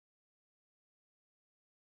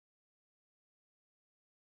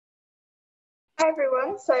Hi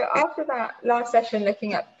everyone. So after that last session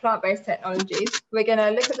looking at plant-based technologies, we're going to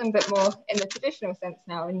look at them a bit more in the traditional sense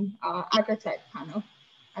now in our AgriTech panel.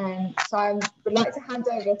 And so I would like to hand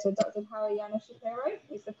over to Dr. Howard-Yana Shapiro,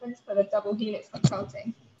 who's the principal of Double Helix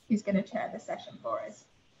Consulting, who's going to chair the session for us.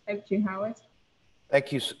 Over to you, Howard.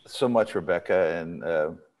 Thank you so much, Rebecca,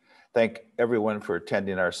 and thank everyone for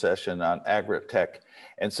attending our session on AgriTech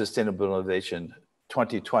and Sustainable Innovation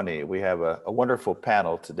 2020. We have a wonderful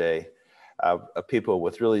panel today of people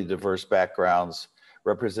with really diverse backgrounds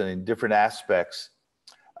representing different aspects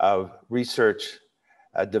of research,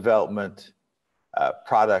 development,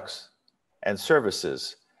 products, and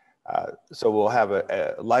services. So we'll have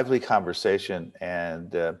a lively conversation.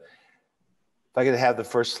 And if I could have the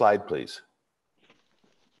first slide, please.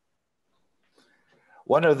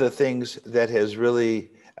 One of the things that has really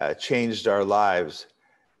changed our lives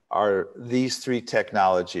are these three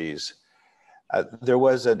technologies. There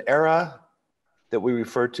was an era that we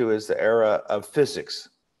refer to as the era of physics.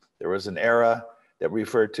 There was an era that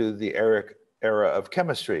referred to the era of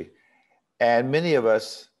chemistry. And many of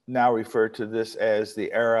us now refer to this as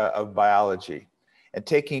the era of biology. And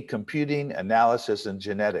taking computing, analysis, and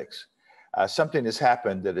genetics, something has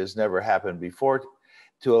happened that has never happened before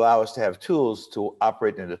to allow us to have tools to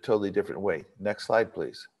operate in a totally different way. Next slide,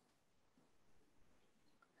 please.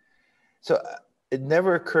 So it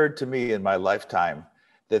never occurred to me in my lifetime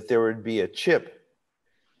that there would be a chip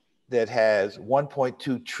that has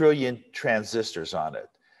 1.2 trillion transistors on it.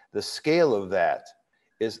 The scale of that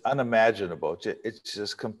is unimaginable. It's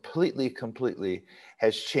just completely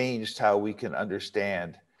has changed how we can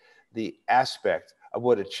understand the aspect of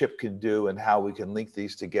what a chip can do and how we can link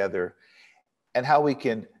these together and how we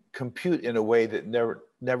can compute in a way that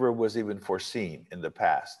never was even foreseen in the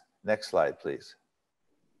past. Next slide, please.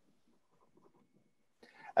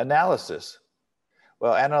 Analysis.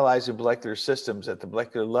 Well, analyzing molecular systems at the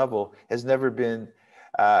molecular level has never been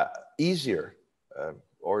easier,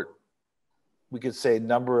 or we could say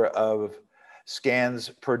number of scans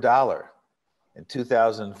per dollar. In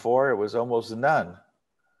 2004, it was almost none.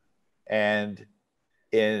 And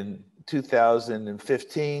in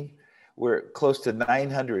 2015, we're close to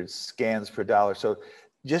 900 scans per dollar. So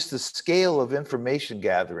just the scale of information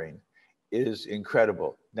gathering is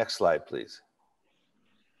incredible. Next slide, please.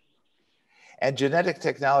 And genetic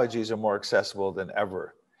technologies are more accessible than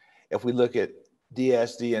ever. If we look at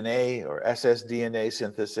dsDNA or ssDNA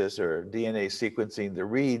synthesis or DNA sequencing, the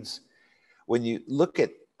reads, when you look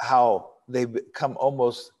at how they've become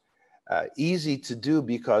almost easy to do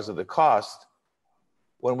because of the cost,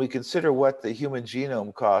 when we consider what the human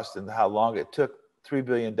genome cost and how long it took, $3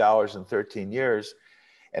 billion in 13 years,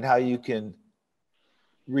 and how you can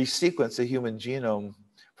resequence a human genome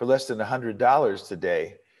for less than $100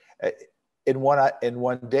 today, in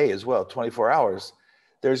one day as well, 24 hours,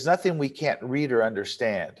 there's nothing we can't read or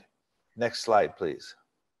understand. Next slide, please.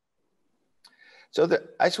 So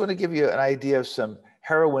I just want to give you an idea of some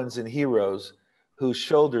heroines and heroes whose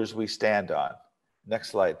shoulders we stand on. Next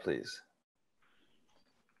slide, please.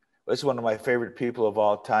 This is one of my favorite people of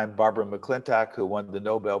all time, Barbara McClintock, who won the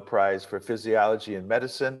Nobel Prize for Physiology and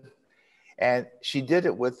Medicine. And she did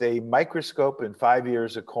it with a microscope and 5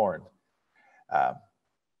 ears of corn.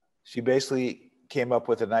 She basically came up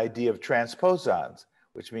with an idea of transposons,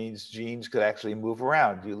 which means genes could actually move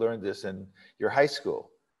around. You learned this in your high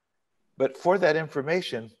school. But for that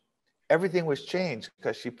information, everything was changed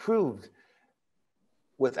because she proved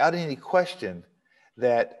without any question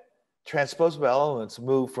that transposable elements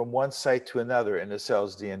move from one site to another in a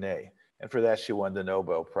cell's DNA. And for that, she won the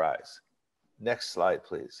Nobel Prize. Next slide,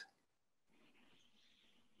 please.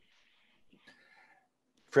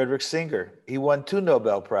 Frederick Singer, he won 2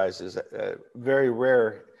 Nobel Prizes, very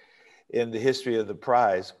rare in the history of the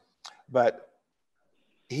prize, but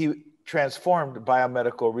he transformed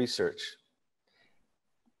biomedical research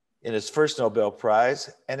in his first Nobel Prize,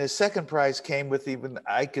 and his second prize came with even,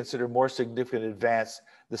 I consider, more significant advance,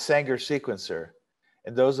 the Sanger sequencer.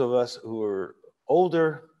 And those of us who are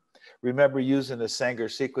older remember using the Sanger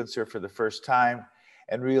sequencer for the first time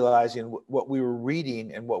and realizing what we were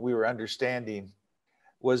reading and what we were understanding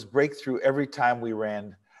was breakthrough every time we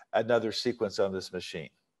ran another sequence on this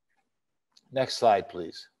machine. Next slide,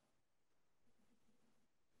 please.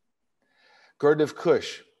 Gurdjieff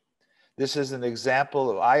Kush. This is an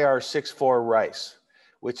example of IR64 rice,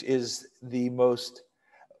 which is the most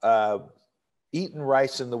eaten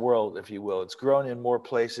rice in the world, if you will. It's grown in more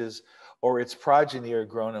places, or its progeny are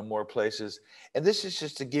grown in more places. And this is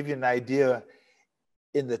just to give you an idea,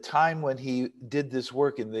 in the time when he did this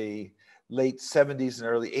work in the late 70s and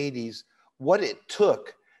early 80s, what it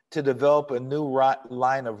took to develop a new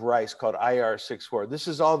line of rice called IR64. This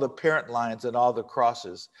is all the parent lines and all the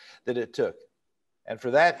crosses that it took. And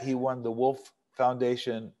for that, he won the Wolf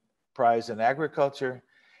Foundation Prize in Agriculture,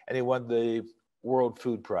 and he won the World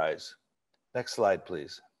Food Prize. Next slide,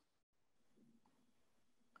 please.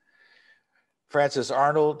 Frances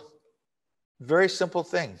Arnold, very simple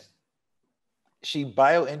thing. She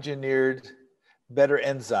bioengineered better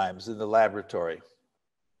enzymes in the laboratory.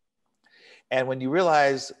 And when you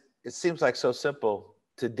realize, it seems like so simple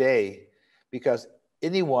today, because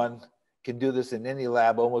anyone can do this in any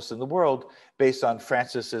lab almost in the world based on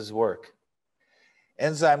Frances's work.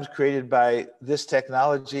 Enzymes created by this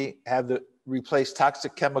technology have replaced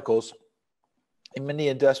toxic chemicals in many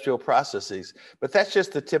industrial processes. But that's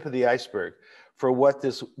just the tip of the iceberg for what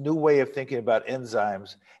this new way of thinking about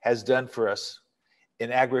enzymes has done for us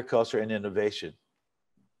in agriculture and innovation.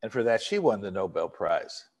 And for that, she won the Nobel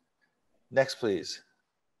Prize. Next, please.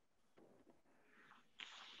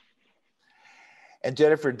 And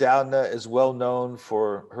Jennifer Doudna is well known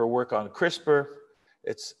for her work on CRISPR.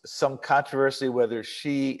 It's some controversy whether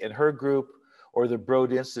she and her group or the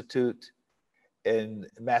Broad Institute in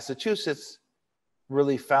Massachusetts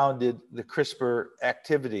really founded the CRISPR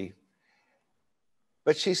activity.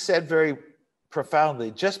 But she said very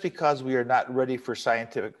profoundly, just because we are not ready for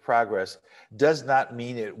scientific progress does not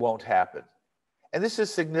mean it won't happen. And this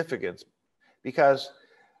is significant because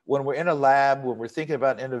when we're in a lab, when we're thinking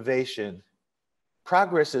about innovation,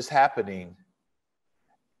 progress is happening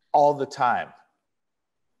all the time,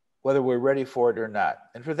 whether we're ready for it or not.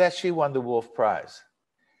 And for that, she won the Wolf Prize.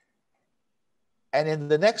 And in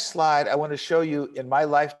the next slide, I want to show you in my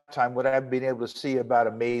lifetime what I've been able to see about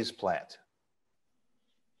a maize plant.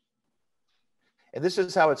 And this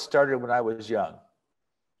is how it started when I was young.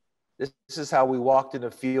 This is how we walked in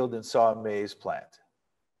a field and saw a maize plant.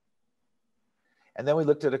 And then we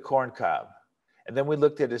looked at a corn cob. And then we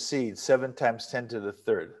looked at a seed, 7 times 10 to the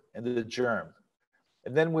third, and the germ.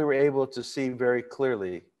 And then we were able to see very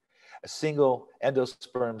clearly a single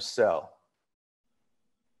endosperm cell.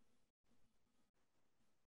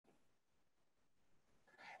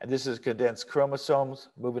 And this is condensed chromosomes,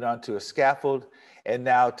 moving on to a scaffold, and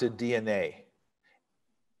now to DNA.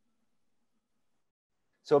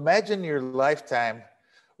 So imagine your lifetime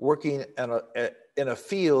working in a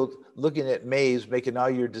field, looking at maize, making all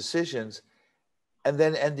your decisions, and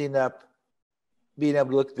then ending up being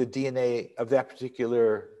able to look at the DNA of that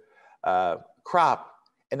particular crop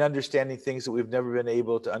and understanding things that we've never been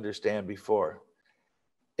able to understand before.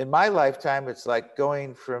 In my lifetime, it's like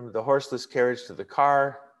going from the horseless carriage to the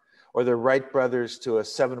car, or the Wright brothers to a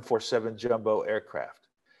 747 jumbo aircraft.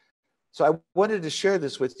 So I wanted to share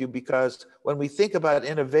this with you because when we think about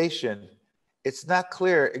innovation, it's not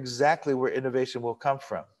clear exactly where innovation will come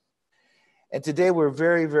from. And today we're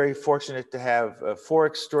very, very fortunate to have 4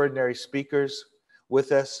 extraordinary speakers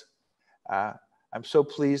with us. I'm so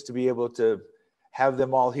pleased to be able to have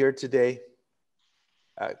them all here today.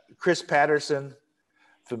 Chris Paterson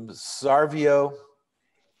from Xarvio,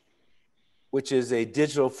 which is a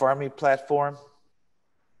digital farming platform.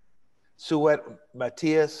 Suet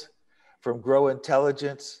Matthias from Grow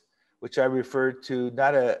Intelligence, which I referred to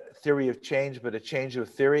not a theory of change, but a change of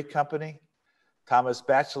theory company. Thomas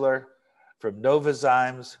Batchelor from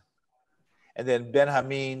Novozymes, and then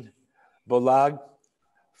Benjamina Bollag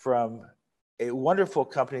from a wonderful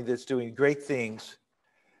company that's doing great things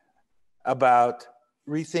about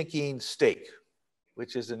rethinking steak,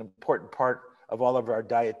 which is an important part of all of our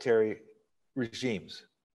dietary regimes.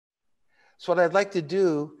 So what I'd like to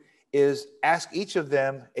do is ask each of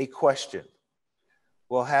them a question.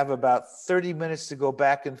 We'll have about 30 minutes to go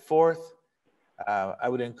back and forth. I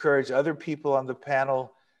would encourage other people on the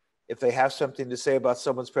panel, if they have something to say about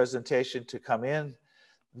someone's presentation, to come in.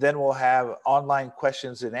 Then we'll have online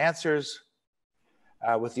questions and answers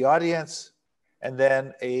with the audience, and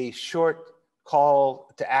then a short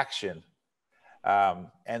call to action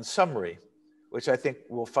and summary, which I think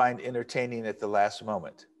we'll find entertaining at the last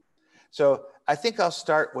moment. So I think I'll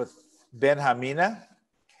start with Benjamina,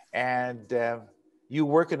 and you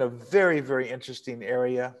work in a very, very interesting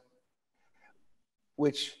area,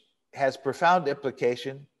 which has profound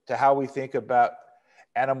implication to how we think about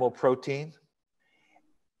animal protein.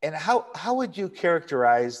 And how would you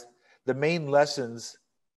characterize the main lessons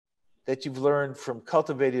that you've learned from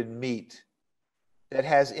cultivated meat that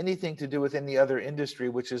has anything to do with any other industry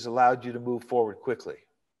which has allowed you to move forward quickly?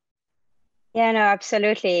 Yeah, no,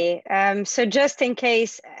 absolutely. So just in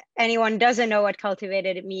case anyone doesn't know what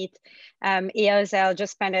cultivated meat is, I'll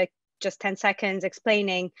just spend just 10 seconds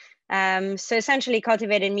explaining. So essentially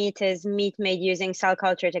cultivated meat is meat made using cell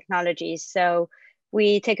culture technologies. So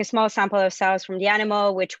we take a small sample of cells from the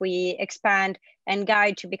animal, which we expand and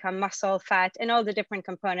guide to become muscle, fat, and all the different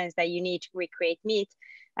components that you need to recreate meat,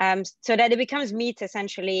 so that it becomes meat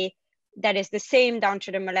essentially that is the same down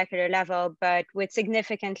to the molecular level, but with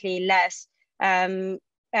significantly less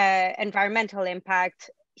environmental impact,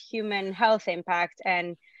 human health impact,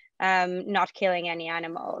 and not killing any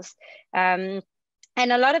animals. And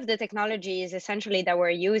a lot of the technologies essentially that we're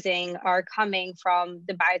using are coming from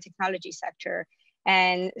the biotechnology sector.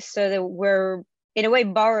 And so that we're in a way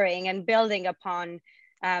borrowing and building upon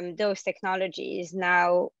those technologies.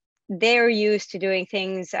 Now, they're used to doing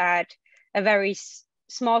things at a very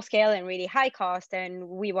small scale and really high cost, and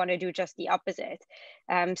we want to do just the opposite.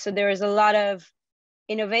 So there is a lot of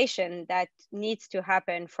innovation that needs to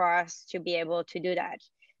happen for us to be able to do that.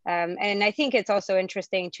 And I think it's also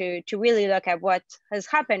interesting to really look at what has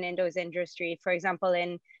happened in those industries. For example,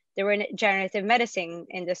 in the regenerative medicine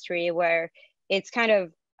industry, where it's kind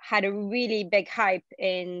of had a really big hype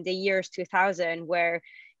in the years 2000, where,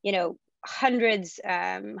 you know, hundreds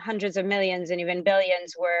of millions and even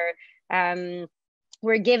billions were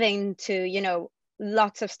given to, you know,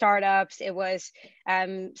 lots of startups. It was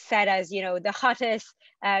said as, you know, the hottest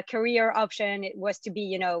career option. It was to be,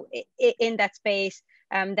 you know, in that space.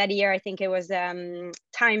 That year, I think it was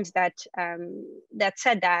Times that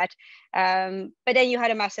said that. But then you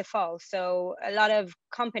had a massive fall. So a lot of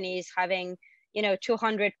companies having, you know,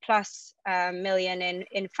 200 plus million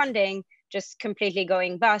in funding just completely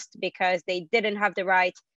going bust because they didn't have the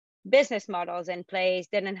right business models in place,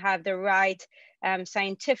 didn't have the right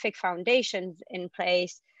scientific foundations in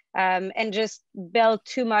place, and just built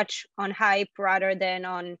too much on hype rather than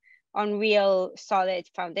on real solid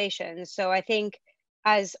foundations. So I think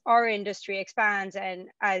as our industry expands, and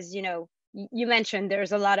as you know, you mentioned,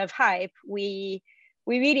 there's a lot of hype, we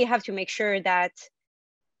really have to make sure that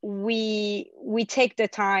we take the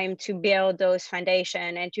time to build those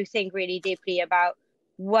foundations and to think really deeply about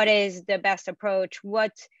what is the best approach,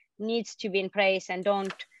 what needs to be in place, and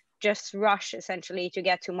don't just rush essentially to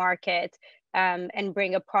get to market and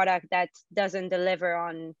bring a product that doesn't deliver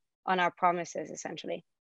on our promises essentially.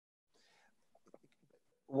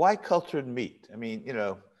 Why cultured meat? I mean, you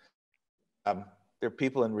know, there are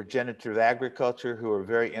people in regenerative agriculture who are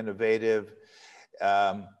very innovative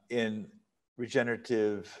in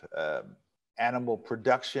regenerative animal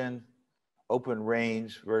production, open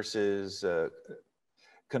range versus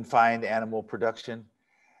confined animal production.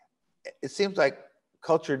 It seems like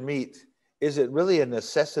cultured meat, is it really a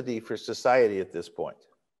necessity for society at this point?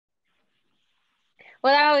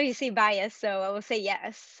 Well, I obviously biased, so I will say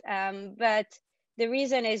yes. But the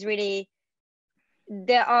reason is really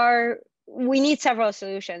we need several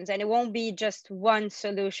solutions, and it won't be just one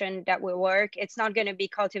solution that will work. It's not going to be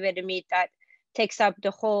cultivated meat that takes up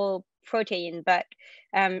the whole protein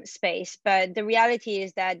space. But the reality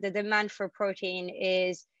is that the demand for protein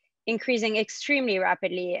is increasing extremely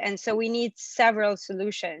rapidly. And so we need several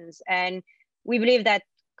solutions. And we believe that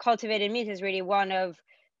cultivated meat is really one of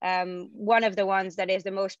the ones that is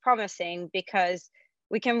the most promising, because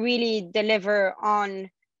we can really deliver on,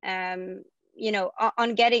 you know,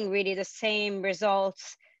 on getting really the same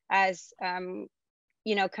results as,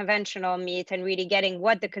 you know, conventional meat, and really getting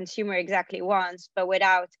what the consumer exactly wants, but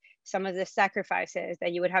without some of the sacrifices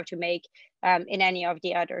that you would have to make in any of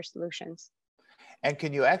the other solutions. And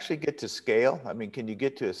can you actually get to scale? I mean, can you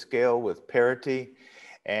get to a scale with parity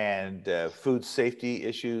and food safety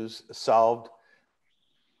issues solved?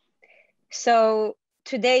 So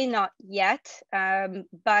today, not yet,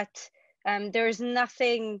 but there's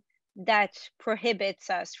nothing that prohibits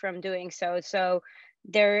us from doing so. So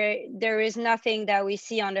there is nothing that we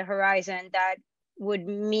see on the horizon that would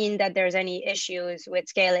mean that there's any issues with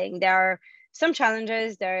scaling. There are some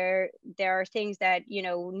challenges. There are things that, you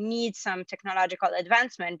know, need some technological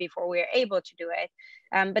advancement before we're able to do it.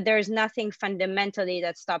 But there's nothing fundamentally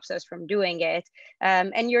that stops us from doing it.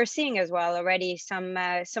 And you're seeing as well already some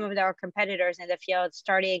of our competitors in the field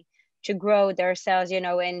starting to grow their cells, you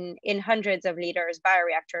know, in hundreds of liters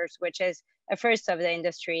bioreactors, which is a first of the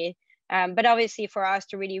industry. But obviously for us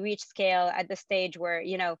to really reach scale at the stage where,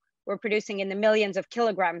 you know, we're producing in the millions of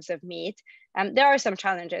kilograms of meat, there are some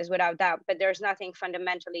challenges without doubt, but there's nothing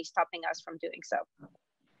fundamentally stopping us from doing so.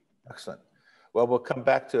 Excellent. Well, we'll come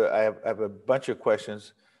back to, I have a bunch of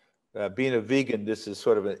questions. Being a vegan, this is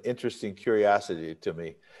sort of an interesting curiosity to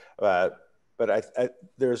me. But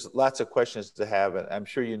there's lots of questions to have, and I'm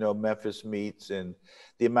sure you know Memphis meats and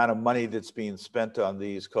the amount of money that's being spent on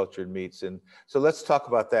these cultured meats. And so let's talk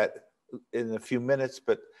about that in a few minutes,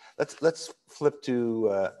 but let's flip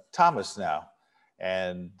to Thomas now.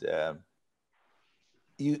 And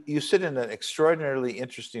you sit in an extraordinarily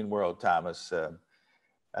interesting world, Thomas.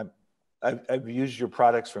 I've used your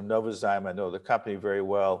products from Novozymes. I know the company very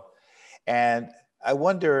well. And I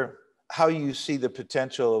wonder how you see the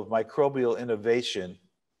potential of microbial innovation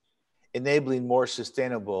enabling more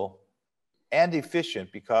sustainable and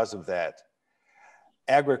efficient, because of that,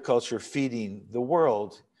 agriculture feeding the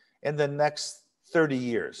world in the next 30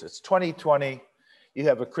 years. It's 2020. You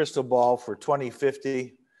have a crystal ball for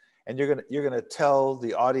 2050, and you're gonna tell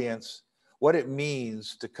the audience what it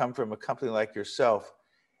means to come from a company like yourself,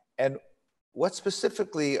 and what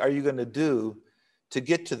specifically are you gonna do to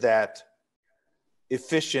get to that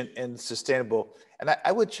efficient and sustainable? And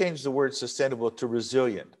I would change the word sustainable to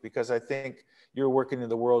resilient, because I think you're working in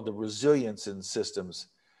the world of resilience in systems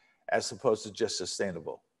as opposed to just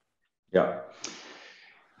sustainable. Yeah.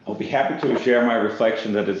 I'll be happy to share my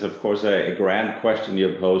reflection. That is, of course, a grand question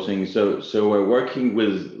you're posing. So we're working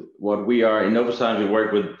with what we are in Novozymes. We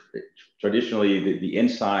work with traditionally the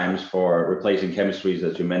enzymes for replacing chemistries,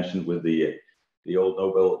 as you mentioned, with the old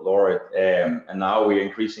Nobel laureate. And now we're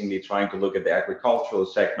increasingly trying to look at the agricultural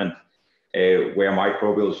segment, where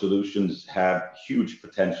microbial solutions have huge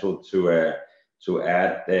potential to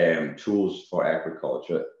add tools for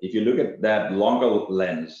agriculture. If you look at that longer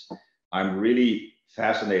lens, I'm really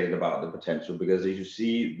fascinated about the potential, because as you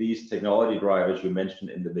see these technology drivers you mentioned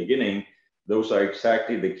in the beginning, those are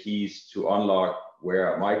exactly the keys to unlock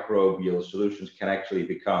where microbial solutions can actually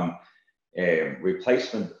become a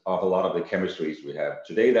replacement of a lot of the chemistries we have.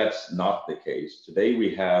 Today, that's not the case. Today,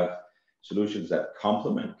 we have solutions that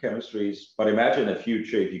complement chemistries, but imagine a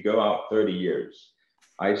future, if you go out 30 years,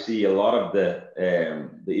 I see a lot of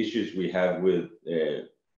the issues we have with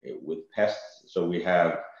pests. So we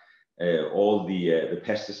have all the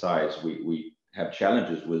pesticides we have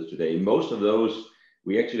challenges with today. Most of those,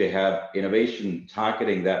 we actually have innovation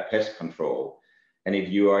targeting that pest control. And if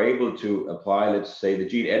you are able to apply, let's say, the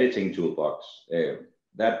gene editing toolbox,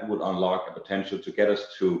 that would unlock a potential to get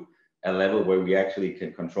us to a level where we actually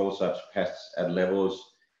can control such pests at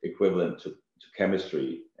levels equivalent to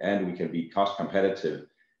chemistry, and we can be cost competitive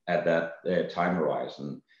at that time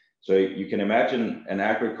horizon. So you can imagine an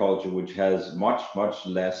agriculture which has much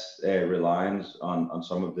less reliance on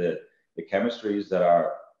some of the chemistries that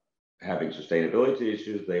are having sustainability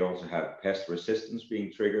issues. They also have pest resistance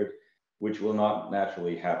being triggered, which will not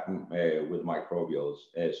naturally happen with microbials.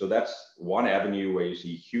 So that's one avenue where you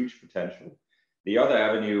see huge potential. The other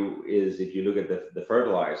avenue is if you look at the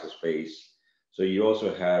fertilizer space. So you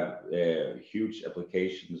also have huge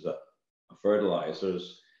applications of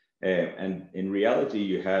fertilizers. And in reality,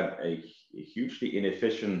 you have a hugely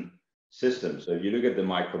inefficient system. So if you look at the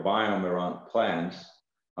microbiome around plants,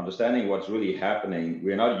 understanding what's really happening,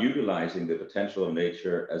 we're not utilizing the potential of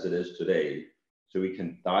nature as it is today. So we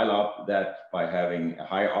can dial up that by having a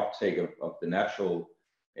higher uptake of the natural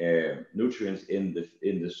nutrients in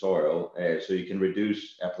the soil. So you can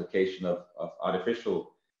reduce application of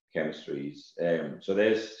artificial chemistries. So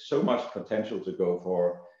there's so much potential to go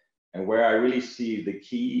for. And where I really see the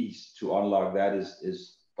keys to unlock that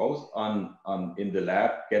is both in the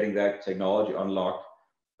lab, getting that technology unlocked,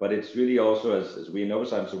 but it's really also, as we in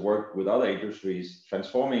Novozymes have worked with other industries,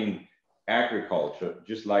 transforming agriculture,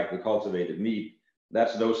 just like the cultivated meat.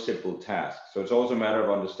 That's no simple task. So it's also a matter of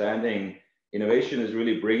understanding innovation is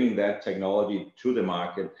really bringing that technology to the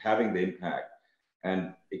market, having the impact.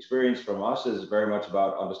 And experience from us is very much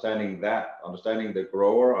about understanding the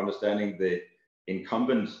grower, understanding the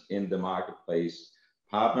incumbents in the marketplace,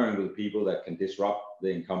 partnering with people that can disrupt the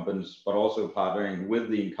incumbents, but also partnering with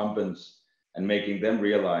the incumbents and making them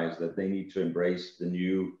realize that they need to embrace the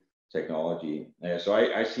new technology. So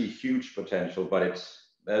I see huge potential, but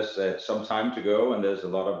there's some time to go, and there's a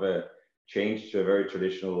lot of change to a very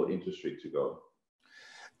traditional industry to go.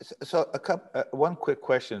 So one quick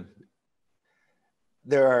question.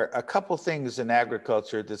 There are a couple things in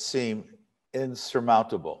agriculture that seem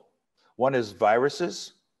insurmountable. One is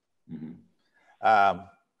viruses,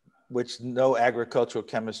 which no agricultural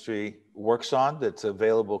chemistry works on that's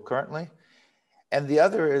available currently. And the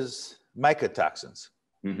other is mycotoxins.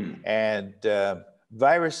 And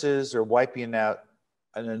viruses are wiping out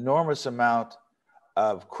an enormous amount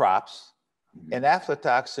of crops. And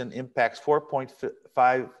aflatoxin impacts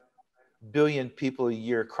 4.5 billion people a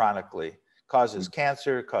year chronically, causes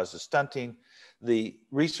cancer, causes stunting. The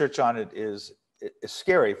research on it is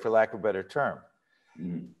scary, for lack of a better term.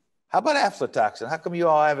 How about aflatoxin? How come you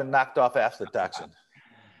all haven't knocked off aflatoxin?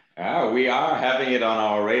 We are having it on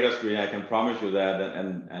our radar screen, I can promise you that.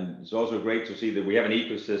 And it's also great to see that we have an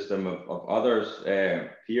ecosystem of others,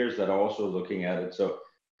 peers that are also looking at it. So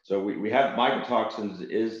So we have mycotoxins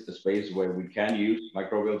is the space where we can use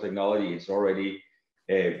microbial technology. It's already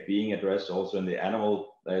being addressed also in the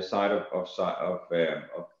animal side of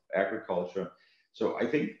agriculture. So I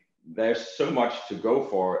think there's so much to go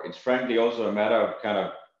for. It's frankly also a matter of kind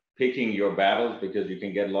of picking your battles, because you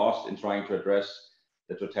can get lost in trying to address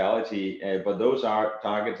the totality. But those are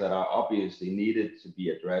targets that are obviously needed to be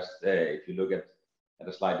addressed. If you look at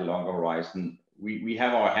a slightly longer horizon, we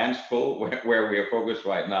have our hands full where we are focused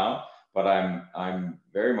right now. But I'm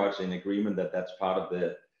very much in agreement that that's part of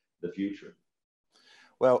the future.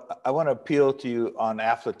 Well, I want to appeal to you on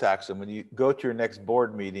aflatoxin. When you go to your next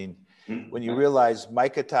board meeting, when you realize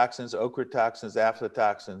mycotoxins, ochratoxins,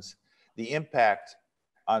 aflatoxins, the impact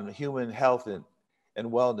on human health and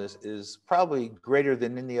wellness is probably greater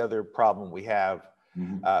than any other problem we have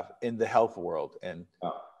in the health world. And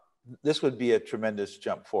this would be a tremendous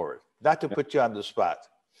jump forward. Not to put you on the spot.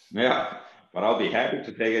 Yeah, but I'll be happy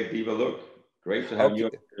to take a deeper look. Great to have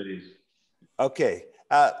you. Okay.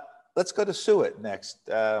 Let's go to Suet next,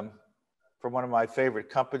 from one of my favorite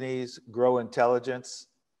companies, Grow Intelligence.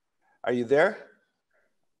 Are you there?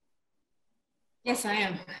 Yes, I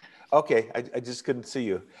am. Okay, I just couldn't see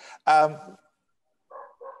you. I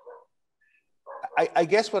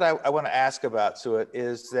guess what I want to ask about Suet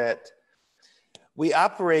is that we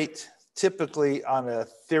operate typically on a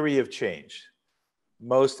theory of change.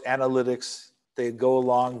 Most analytics, they go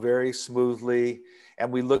along very smoothly,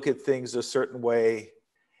 and we look at things a certain way,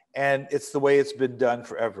 and it's the way it's been done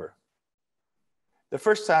forever. The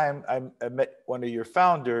first time I met one of your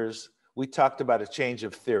founders, we talked about a change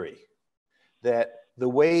of theory, that the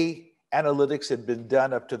way analytics had been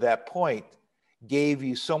done up to that point gave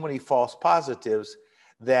you so many false positives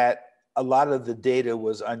that a lot of the data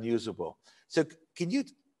was unusable. So can you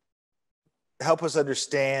help us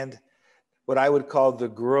understand what I would call the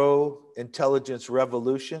Grow Intelligence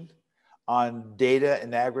Revolution on data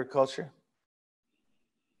in agriculture?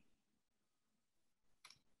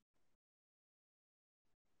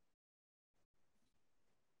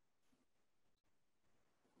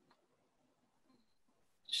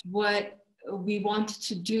 What we wanted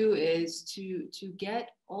to do is to get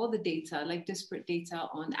all the data, like disparate data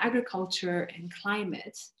on agriculture and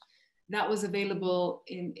climate that was available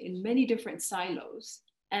in many different silos,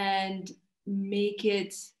 and make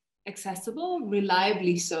it accessible,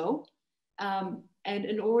 reliably so. And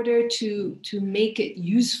in order to make it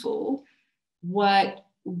useful, what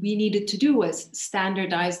we needed to do was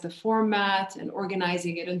standardize the format and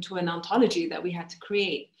organizing it into an ontology that we had to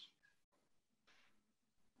create.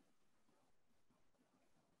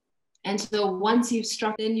 And so once you've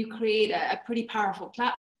structured, then you create a pretty powerful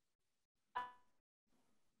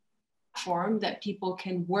platform that people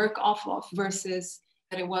can work off of, versus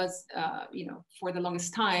that it was, for the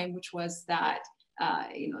longest time, which was that,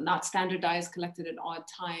 not standardized, collected at odd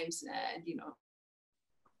times, and,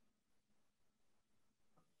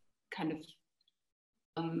 kind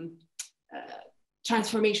of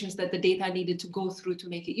transformations that the data needed to go through to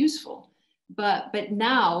make it useful. But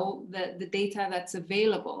now the data that's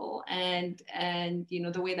available and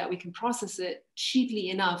the way that we can process it cheaply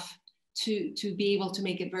enough to be able to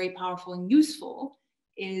make it very powerful and useful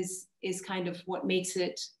is kind of what makes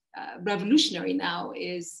it revolutionary now,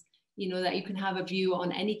 is that you can have a view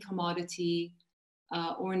on any commodity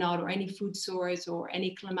or not, or any food source or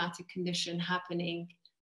any climatic condition happening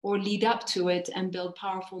or lead up to it, and build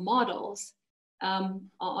powerful models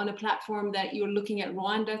on a platform that you're looking at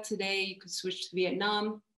Rwanda today. You could switch to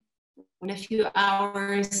Vietnam in a few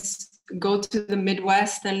hours, go to the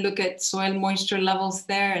Midwest and look at soil moisture levels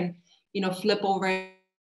there, and flip over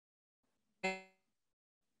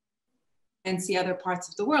and see other parts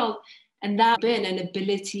of the world. And that's been an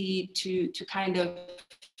ability to kind of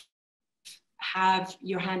have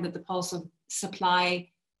your hand at the pulse of supply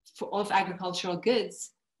of agricultural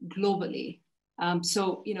goods globally.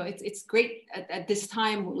 So it's great at this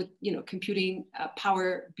time with computing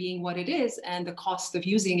power being what it is, and the cost of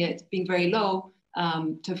using it being very low,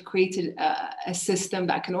 to have created a system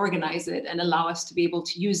that can organize it and allow us to be able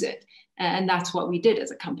to use it. And that's what we did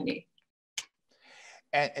as a company.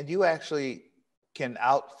 And you actually can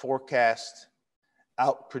out-forecast,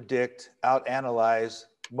 out-predict, out-analyze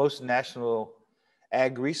most national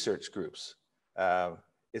ag research groups.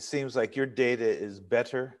 It seems like your data is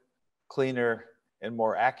better, cleaner, and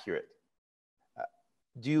more accurate.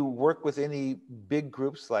 Do you work with any big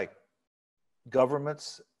groups like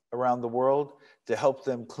governments around the world to help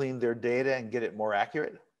them clean their data and get it more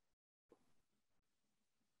accurate?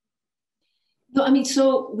 No, I mean,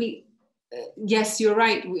 so yes, you're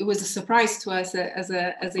right. It was a surprise to us as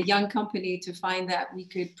a young company to find that we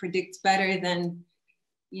could predict better than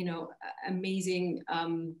you know, amazing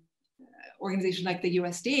organizations like the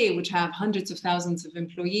USDA, which have hundreds of thousands of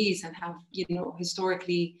employees and have, you know,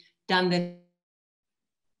 historically done this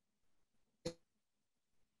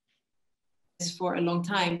for a long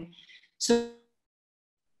time. So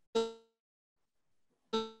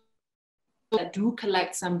that do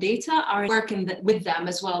collect some data are working with them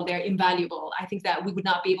as well. They're invaluable. I think that we would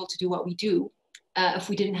not be able to do what we do if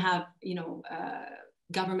we didn't have, you know,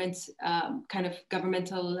 governmental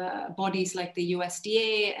bodies like the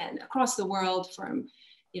USDA and across the world, from,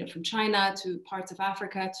 you know, from China to parts of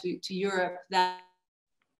Africa to Europe, that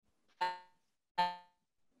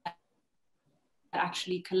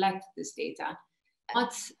actually collect this data.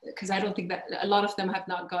 Not because I don't think that a lot of them have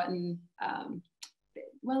not gotten.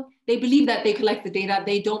 Well, they believe that they collect the data.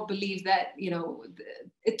 They don't believe that, you know,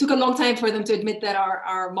 it took a long time for them to admit that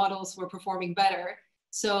our models were performing better.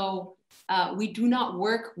 So we do not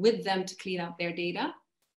work with them to clean up their data.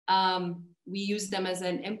 We use them as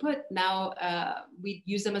an input. Now we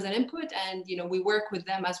use them as an input, and, you know, we work with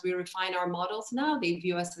them as we refine our models. Now they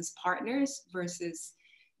view us as partners versus,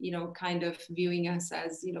 you know, kind of viewing us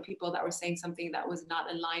as, you know, people that were saying something that was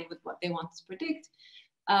not aligned with what they wanted to predict.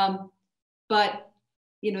 But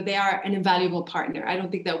you know, they are an invaluable partner. I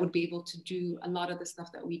don't think that would be able to do a lot of the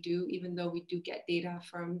stuff that we do, even though we do get data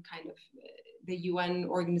from kind of the UN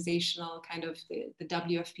organizational, kind of the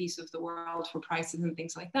WFPs of the world for prices and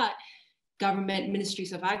things like that. Government,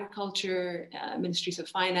 ministries of agriculture, ministries of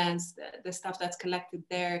finance, the stuff that's collected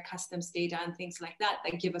there, customs data and things like that,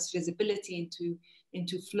 that give us visibility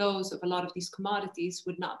into flows of a lot of these commodities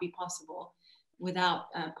would not be possible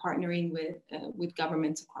without partnering with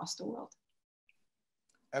governments across the world.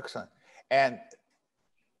 Excellent. And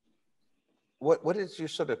what is your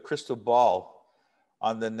sort of crystal ball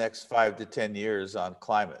on the next 5 to 10 years on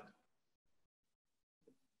climate?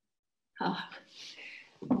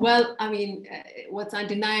 Well, I mean, what's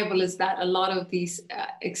undeniable is that a lot of these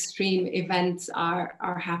extreme events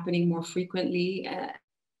are happening more frequently.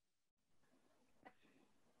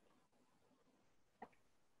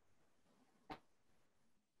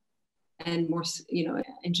 And more, you know,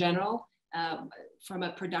 in general. From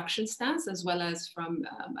a production stance, as well as from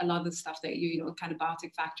a lot of the stuff that you know, kind of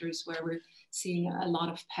biotech factors where we're seeing a lot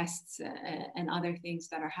of pests and other things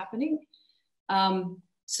that are happening.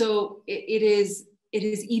 So it is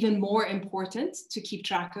even more important to keep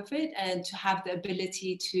track of it and to have the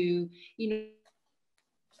ability to, you know,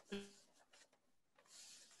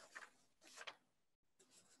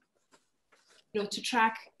 to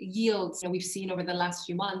track yields. You know, we've seen over the last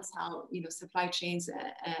few months how, you know, supply chains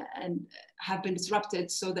and have been disrupted.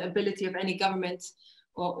 So the ability of any government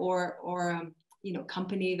or you know,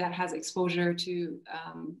 company that has exposure to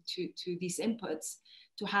these inputs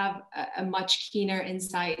to have a much keener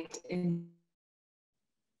insight into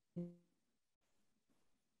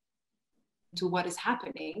what is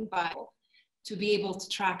happening, but to be able to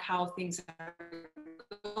track how things are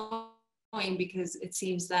going, because it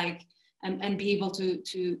seems like and be able to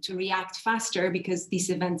react faster, because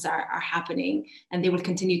these events are happening and they will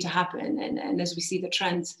continue to happen. And as we see the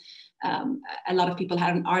trends, a lot of people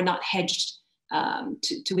are not hedged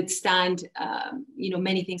to withstand, you know,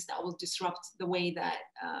 many things that will disrupt the way that,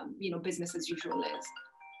 you know, business as usual is.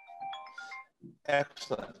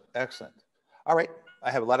 Excellent, excellent. All right,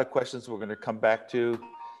 I have a lot of questions we're going to come back to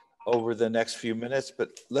over the next few minutes,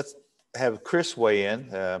 but let's have Chris weigh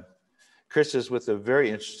in. Chris is with a very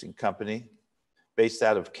interesting company based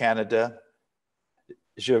out of Canada,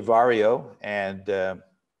 Xarvio. And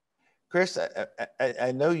Chris,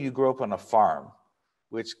 I know you grew up on a farm,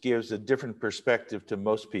 which gives a different perspective to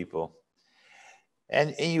most people.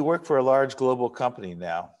 And you work for a large global company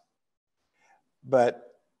now.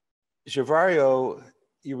 But Xarvio,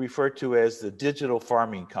 you refer to as the digital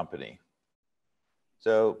farming company.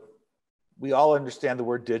 So we all understand the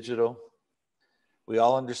word digital. We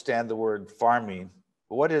all understand the word farming,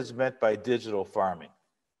 but what is meant by digital farming?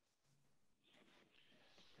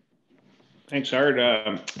 Thanks,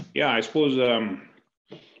 Howard. Yeah, I suppose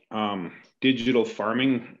digital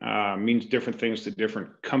farming means different things to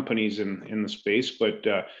different companies in the space, but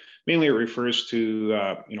mainly it refers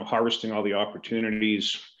to you know, harvesting all the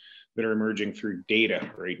opportunities that are emerging through data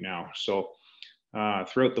right now. So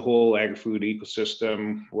throughout the whole agri-food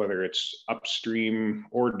ecosystem, whether it's upstream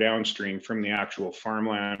or downstream from the actual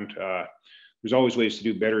farmland, there's always ways to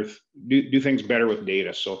do better, do things better with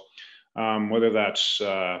data. So whether that's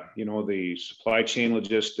you know, the supply chain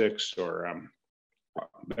logistics or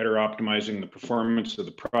better optimizing the performance of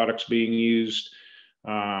the products being used,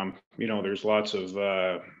 you know, there's lots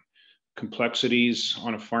of complexities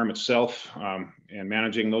on a farm itself and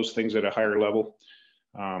managing those things at a higher level.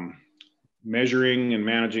 measuring and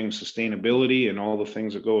managing sustainability and all the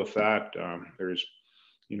things that go with that. There's,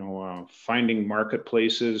 finding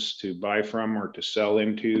marketplaces to buy from or to sell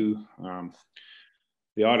into.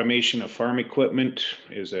 The automation of farm equipment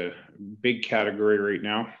is a big category right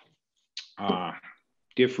now.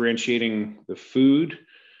 Differentiating the food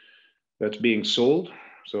that's being sold,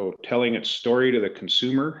 so telling its story to the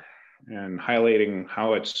consumer and highlighting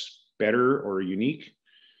how it's better or unique.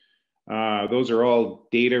 Those are all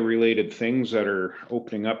data related things that are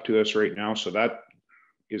opening up to us right now. So that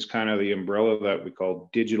is kind of the umbrella that we call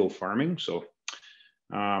digital farming. So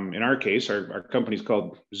in our case, our company's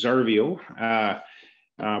called Xarvio.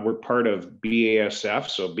 We're part of BASF.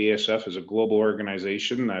 So BASF is a global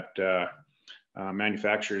organization that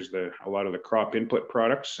manufactures a lot of the crop input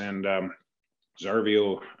products, and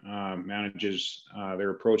Xarvio manages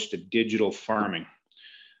their approach to digital farming.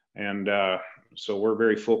 And so we're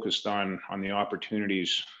very focused on the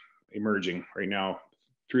opportunities emerging right now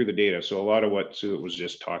through the data. So a lot of what Sue was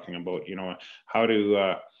just talking about, how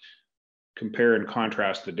to compare and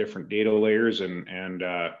contrast the different data layers and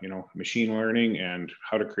machine learning, and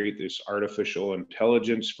how to create this artificial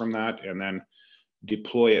intelligence from that, and then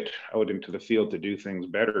deploy it out into the field to do things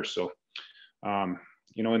better. So, in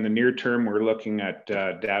the near term, we're looking at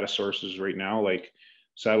data sources right now, like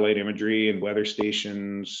satellite imagery and weather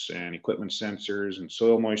stations and equipment sensors and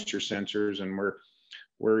soil moisture sensors. And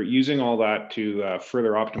we're using all that to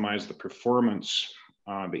further optimize the performance,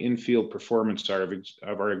 the in-field performance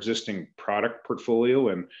of our existing product portfolio,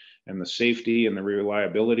 and the safety and the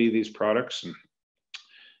reliability of these products.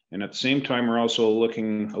 And at the same time, we're also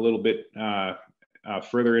looking a little bit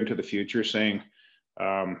further into the future, saying,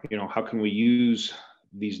 how can we use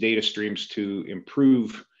these data streams to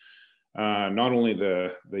improve not only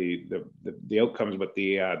the outcomes, but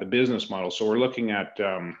the business model. So we're looking at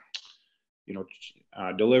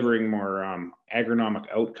delivering more agronomic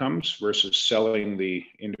outcomes versus selling the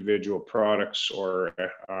individual products, or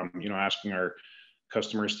asking our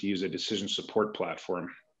customers to use a decision support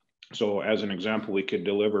platform. So as an example, we could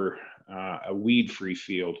deliver a weed-free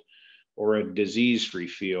field or a disease-free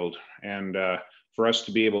field, and for us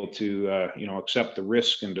to be able to accept the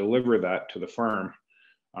risk and deliver that to the farm.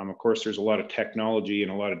 Of course, there's a lot of technology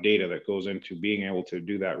and a lot of data that goes into being able to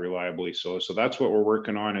do that reliably. So that's what we're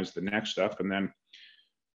working on is the next step. And then,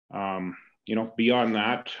 beyond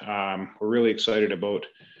that, we're really excited about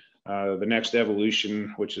the next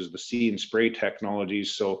evolution, which is the see and spray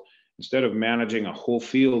technologies. So instead of managing a whole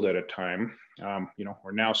field at a time,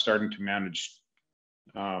 we're now starting to manage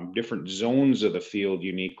different zones of the field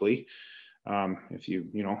uniquely. If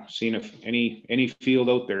seen if any field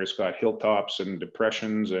out there has got hilltops and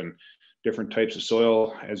depressions and different types of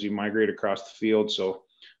soil as you migrate across the field. So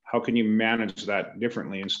how can you manage that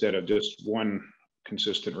differently instead of just one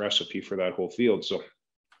consistent recipe for that whole field? So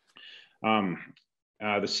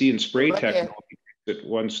the see and spray technology takes it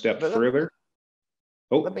one step further.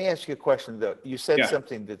 Let me ask you a question though. You said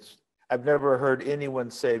something that's I've never heard anyone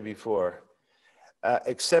say before.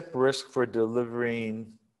 Accept risk for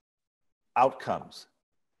delivering outcomes.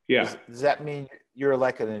 Yeah. Does that mean you're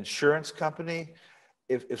like an insurance company?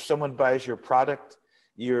 If someone buys your product,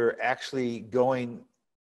 you're actually going,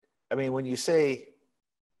 when you say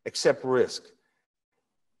accept risk.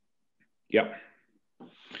 Yeah.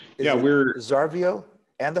 We're Xarvio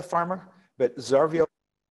and the farmer, but Xarvio.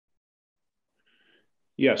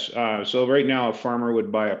 Yes. So right now a farmer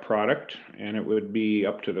would buy a product, and it would be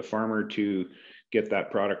up to the farmer to get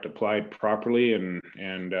that product applied properly and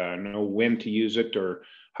know when to use it or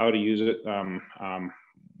how to use it.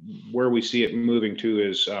 Where we see it moving to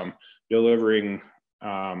is delivering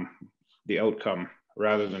the outcome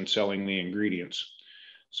rather than selling the ingredients.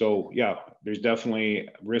 So yeah, there's definitely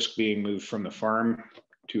risk being moved from the farm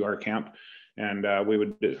to our camp. And we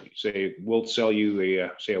would say, we'll sell you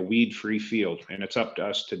a weed-free field, and it's up to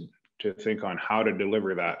us to think on how to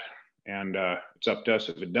deliver that. And it's up to us,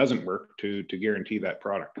 if it doesn't work, to guarantee that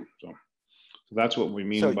product. So that's what we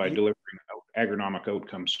mean by delivering agronomic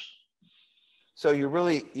outcomes. So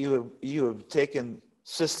you have taken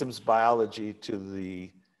systems biology to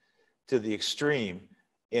the extreme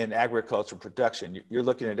in agricultural production. You're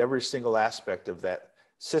looking at every single aspect of that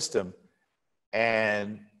system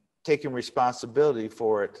and taking responsibility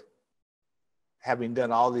for it, having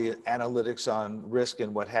done all the analytics on risk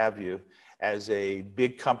and what have you, as a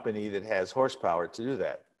big company that has horsepower to do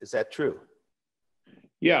that. Is that true?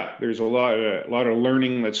 Yeah, there's a lot of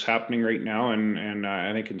learning that's happening right now, and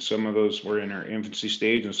I think in some of those we're in our infancy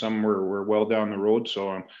stage, and some we're well down the road.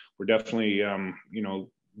 So we're definitely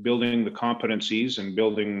building the competencies and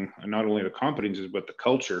building not only the competencies but the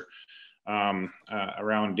culture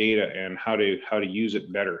around data and how to use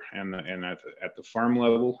it better. And at the farm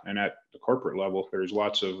level and at the corporate level, there's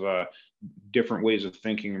lots of different ways of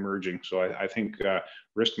thinking emerging. So I think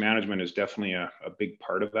risk management is definitely a big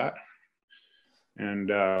part of that.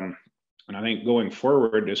 And I think going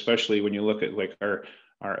forward, especially when you look at like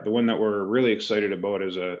the one that we're really excited about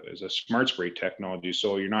is a smart spray technology.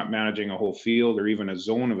 So you're not managing a whole field or even a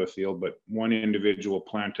zone of a field, but one individual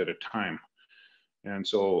plant at a time. And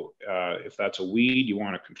so if that's a weed, you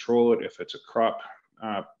want to control it. If it's a crop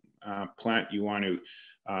plant, you want to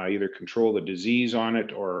either control the disease on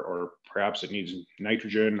it, or perhaps it needs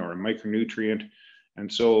nitrogen or a micronutrient.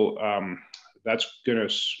 And so that's going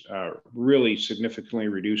to really significantly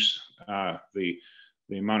reduce the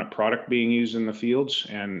amount of product being used in the fields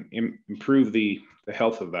and improve the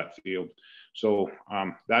health of that field. So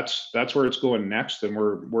that's where it's going next, and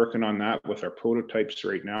we're working on that with our prototypes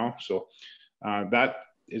right now. So that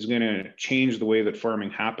is going to change the way that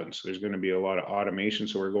farming happens. There's going to be a lot of automation.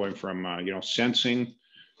 So we're going from sensing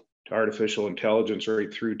to artificial intelligence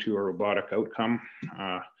right through to a robotic outcome.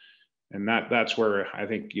 And that's where I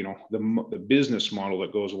think the business model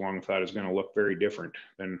that goes along with that is going to look very different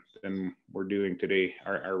than we're doing today.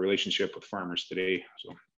 Our relationship with farmers today.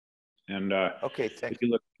 So, and okay, thank you.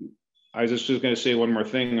 Look, I was just going to say one more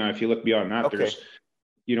thing. If you look beyond that, okay. There's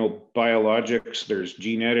biologics, there's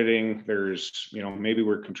gene editing, there's maybe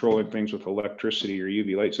we're controlling things with electricity or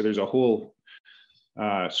UV light. So there's a whole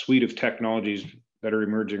suite of technologies that are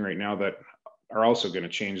emerging right now that are also going to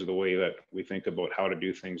change the way that we think about how to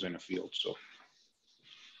do things in a field. So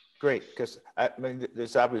great, because I mean,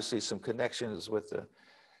 there's obviously some connections with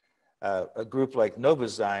a group like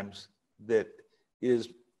Novozymes that is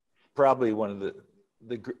probably one of the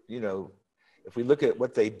if we look at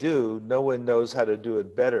what they do, no one knows how to do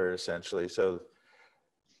it better, essentially. So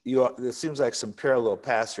there seems like some parallel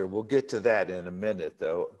paths here. We'll get to that in a minute,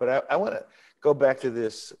 though. But I want to go back to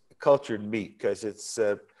this cultured meat because it's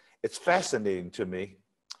fascinating to me.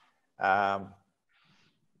 But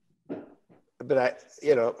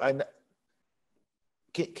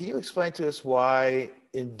can you explain to us why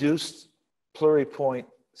induced pluripoint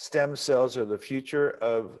stem cells are the future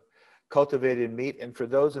of cultivated meat? And for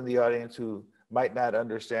those in the audience who might not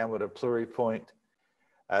understand what a pluripoint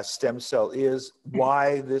stem cell is,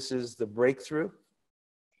 why this is the breakthrough?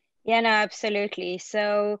 Yeah, no, absolutely.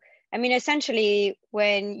 So, I mean, essentially,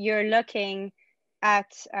 when you're looking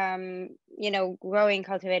at, growing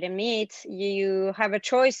cultivated meat, you have a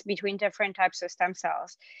choice between different types of stem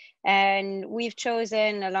cells. And we've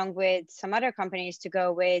chosen, along with some other companies, to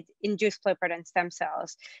go with induced pluripotent stem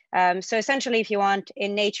cells. So essentially, if you want,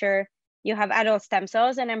 in nature, you have adult stem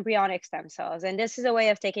cells and embryonic stem cells. And this is a way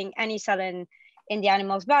of taking any cell in the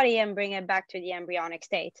animal's body and bring it back to the embryonic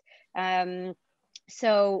state.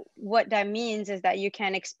 So what that means is that you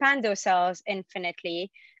can expand those cells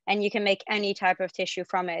infinitely and you can make any type of tissue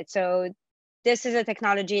from it. So this is a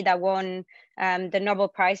technology that won the Nobel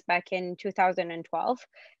Prize back in 2012.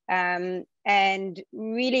 And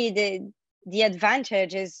really the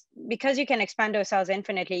advantage is because you can expand those cells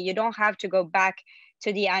infinitely, you don't have to go back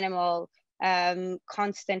to the animal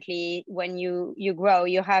constantly when you grow.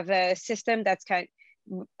 You have a system that's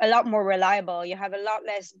a lot more reliable. You have a lot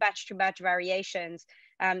less batch to batch variations.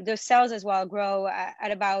 Those cells as well grow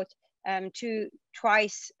at about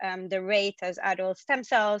twice the rate as adult stem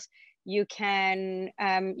cells. You can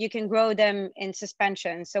grow them in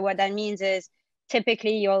suspension. So what that means is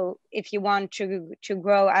typically if you want to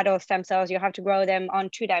grow adult stem cells, you have to grow them on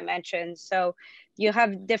 2 dimensions. So you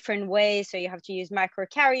have different ways. So you have to use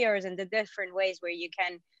microcarriers and the different ways where you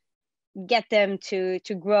can get them to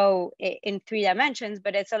grow in 3 dimensions,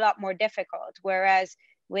 but it's a lot more difficult. Whereas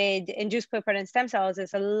with induced pluripotent stem cells,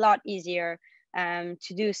 it's a lot easier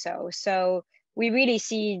to do so. So we really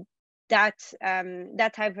see that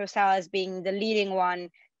type of cell as being the leading one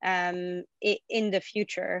in the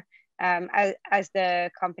future as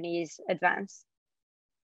the companies advance.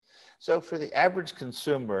 So for the average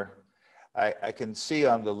consumer, I can see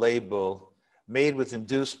on the label, made with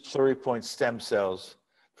induced pluripotent stem cells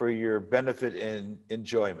for your benefit and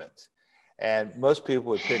enjoyment. And most people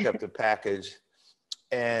would pick up the package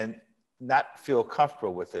and not feel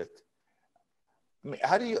comfortable with it. I mean,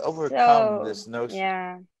 how do you overcome this notion?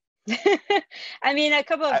 Yeah. I mean, a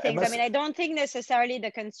couple of things. I mean, I don't think necessarily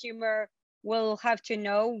the consumer will have to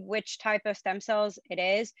know which type of stem cells it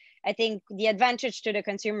is. I think the advantage to the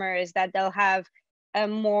consumer is that they'll have a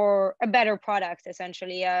better product,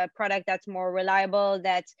 essentially, a product that's more reliable,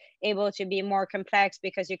 that's able to be more complex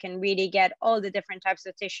because you can really get all the different types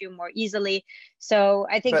of tissue more easily. So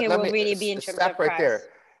I think it will really be in terms of price. Stop right there.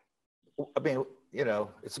 I mean, you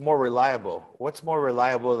know, it's more reliable. What's more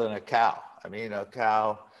reliable than a cow? I mean, a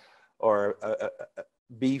cow or a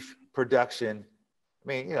beef production, I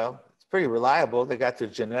mean, you know, it's pretty reliable. They got their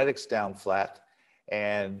genetics down flat.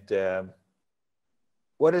 And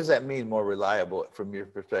what does that mean, more reliable from your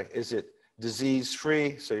perspective? Is it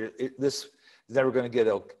disease-free? So this is never going to get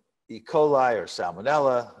E. coli or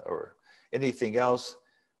salmonella or anything else.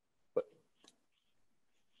 But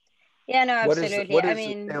yeah, no, absolutely. What is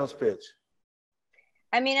the sales pitch?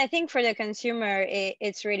 I mean, I think for the consumer,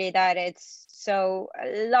 it's really that it's so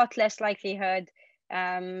a lot less likelihood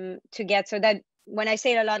to get, so that when I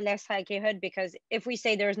say a lot less likelihood, because if we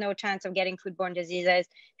say there's no chance of getting foodborne diseases,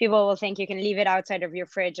 people will think you can leave it outside of your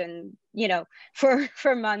fridge and, you know,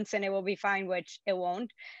 for months and it will be fine, which it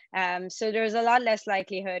won't. So there's a lot less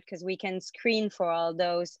likelihood because we can screen for all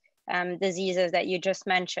those diseases that you just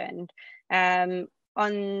mentioned.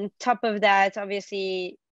 On top of that,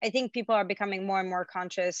 obviously, I think people are becoming more and more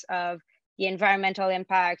conscious of the environmental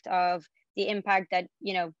impact, of the impact that,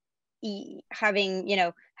 you know,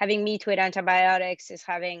 having meat with antibiotics is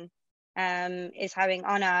having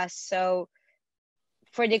on us. So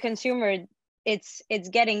for the consumer, it's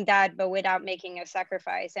getting that, but without making a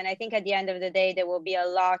sacrifice. And I think at the end of the day, there will be a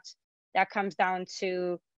lot that comes down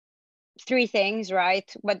to three things,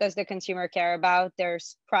 right? What does the consumer care about?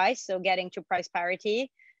 There's price, so getting to price parity,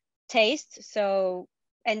 taste, so,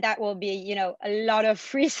 and that will be, you know, a lot of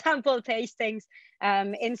free sample tastings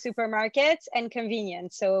in supermarkets, and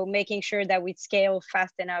convenience, so making sure that we scale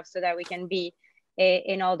fast enough so that we can be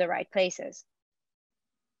in all the right places.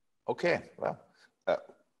 Okay, well.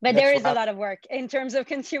 But there is a lot of work in terms of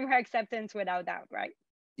consumer acceptance, without doubt, right?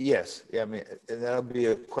 Yes, yeah, I mean, that'll be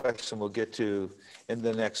a question we'll get to in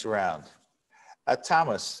the next round.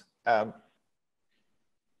 Thomas,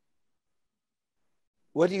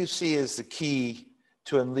 what do you see as the key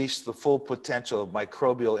to unleash the full potential of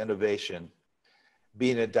microbial innovation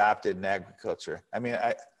being adopted in agriculture? I mean,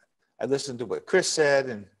 I listened to what Chris said,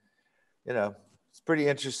 and, you know, it's pretty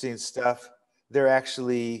interesting stuff. They're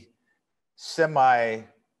actually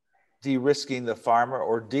de-risking the farmer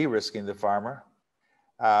or de-risking the farmer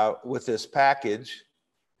with this package.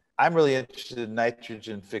 I'm really interested in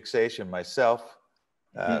nitrogen fixation myself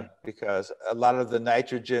because a lot of the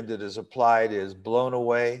nitrogen that is applied is blown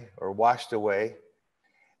away or washed away.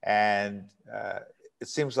 And it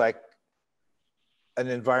seems like an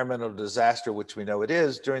environmental disaster, which we know it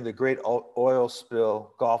is. During the great oil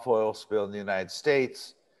spill, Gulf oil spill in the United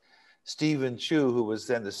States, Stephen Chu, who was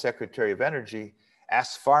then the Secretary of Energy,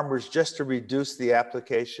 asked farmers just to reduce the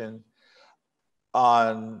application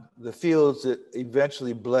on the fields that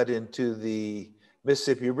eventually bled into the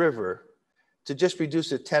Mississippi River, to just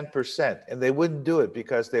reduce it 10%. And they wouldn't do it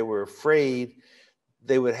because they were afraid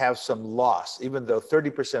they would have some loss, even though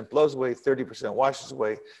 30% blows away, 30% washes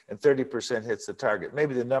away, and 30% hits the target.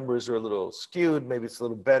 Maybe the numbers are a little skewed, maybe it's a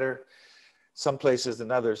little better some places than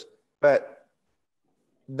others, but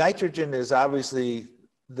nitrogen is obviously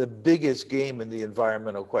the biggest game in the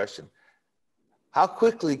environmental question. How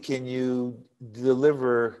quickly can you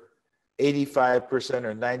deliver 85%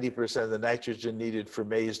 or 90% of the nitrogen needed for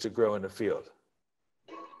maize to grow in the field?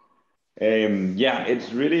 Yeah,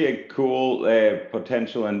 it's really a cool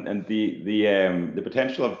potential, and the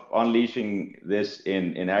potential of unleashing this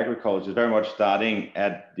in agriculture is very much starting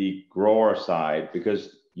at the grower side,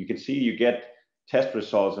 because you can see you get test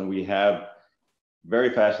results, and we have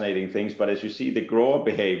very fascinating things. But as you see the grower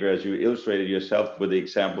behavior, as you illustrated yourself with the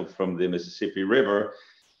example from the Mississippi River,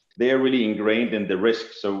 they are really ingrained in the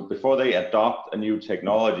risk. So before they adopt a new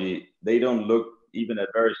technology, they don't look even at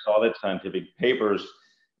very solid scientific papers.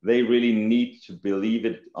 They really need to believe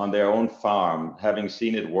it on their own farm, having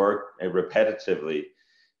seen it work repetitively.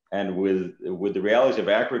 And with the realities of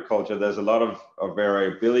agriculture, there's a lot of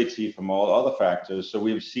variability from all other factors. So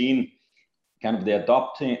we've seen kind of the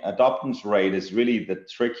adoptance rate is really the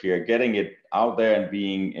trick here, getting it out there and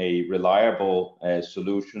being a reliable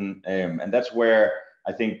solution. And that's where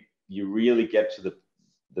I think you really get to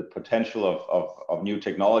the potential of new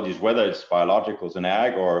technologies, whether it's biologicals in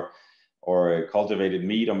ag or cultivated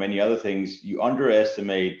meat or many other things. You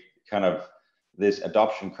underestimate kind of this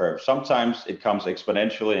adoption curve. Sometimes it comes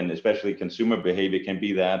exponentially, and especially consumer behavior can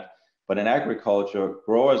be that. But in agriculture,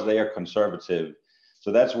 growers, they are conservative.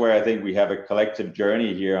 So that's where I think we have a collective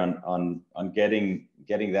journey here on getting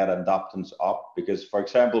that adoptance up. Because, for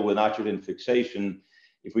example, with nitrogen fixation,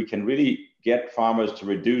 if we can really get farmers to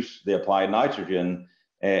reduce the applied nitrogen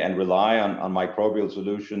and rely on microbial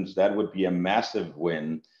solutions, that would be a massive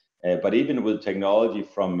win. But even with technology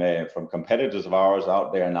from competitors of ours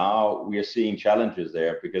out there now, we are seeing challenges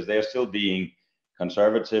there, because they're still being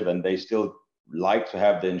conservative, and they still like to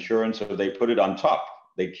have the insurance, so they put it on top.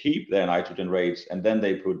 They keep their nitrogen rates, and then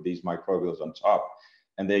they put these microbials on top.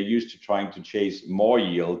 And they're used to trying to chase more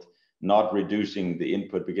yield, not reducing the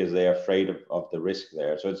input because they're afraid of the risk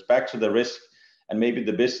there. So it's back to the risk and maybe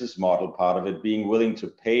the business model part of it, being willing to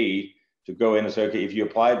pay to go in and say, okay, if you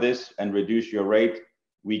apply this and reduce your rate,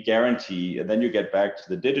 we guarantee, and then you get back to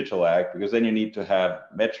the digital ag, because then you need to have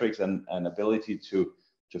metrics and ability to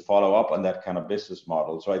follow up on that kind of business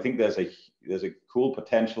model. So I think there's a cool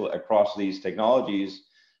potential across these technologies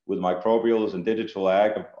with microbials and digital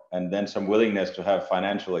ag, and then some willingness to have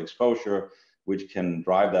financial exposure, which can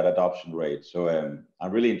drive that adoption rate. So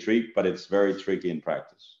I'm really intrigued, but it's very tricky in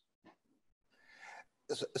practice.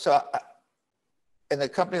 So in a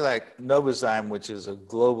company like Novozymes, which is a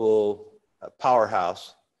global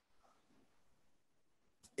powerhouse,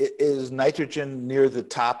 is nitrogen near the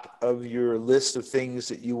top of your list of things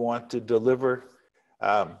that you want to deliver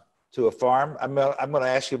to a farm? I'm going to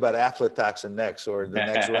ask you about aflatoxin next, or the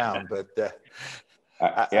next round, but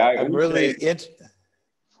I'm really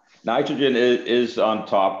nitrogen is on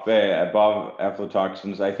top, above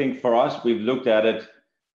aflatoxins. I think for us, we've looked at it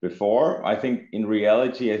before. I think in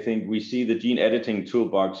reality, I think we see the gene editing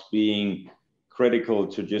toolbox being critical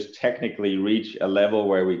to just technically reach a level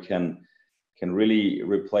where we can really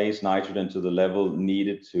replace nitrogen to the level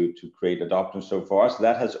needed to create adoption. So for us,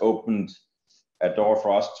 that has opened a door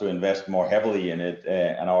for us to invest more heavily in it.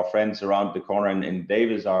 And our friends around the corner in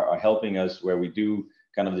Davis are helping us where we do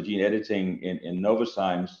kind of the gene editing in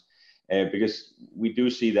Novozymes, because we do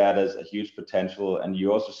see that as a huge potential. And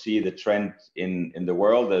you also see the trend in the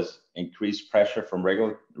world as increased pressure from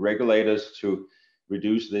regulators to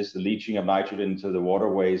reduce the leaching of nitrogen into the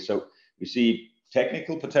waterways. So we see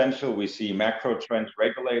technical potential, we see macro trends,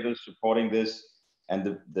 regulators supporting this,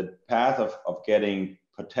 and the path of getting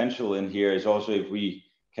potential in here is also if we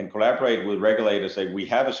can collaborate with regulators, say we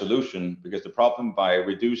have a solution, because the problem by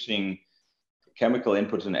reducing chemical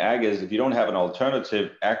inputs in ag is if you don't have an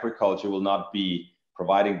alternative, agriculture will not be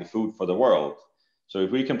providing the food for the world. So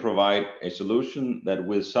if we can provide a solution that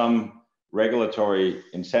with some regulatory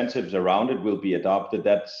incentives around it will be adopted,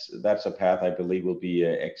 that's a path I believe will be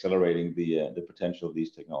accelerating the potential of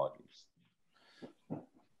these technologies.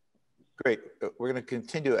 Great. We're going to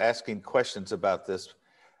continue asking questions about this.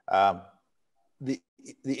 The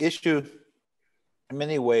issue, in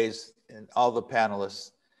many ways, and all the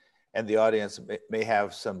panelists and the audience may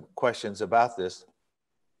have some questions about this.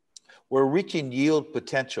 We're reaching yield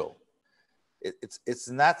potential. It's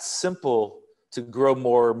not simple to grow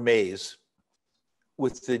more maize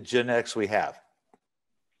with the genetics we have.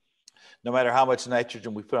 No matter how much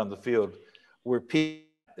nitrogen we put on the field,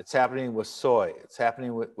 it's happening with soy. It's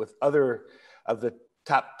happening with other of the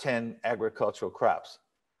top 10 agricultural crops.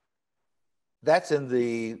 That's in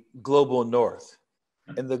the global north.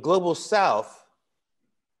 In the global south,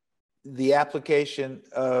 the application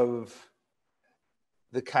of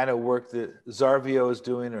the kind of work that Xarvio is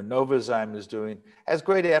doing or Novozymes is doing has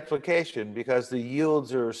great application because the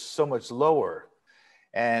yields are so much lower.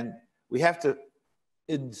 And we have to,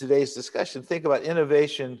 in today's discussion, think about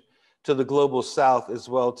innovation to the global south as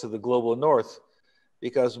well to the global north,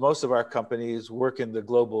 because most of our companies work in the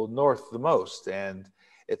global north the most. And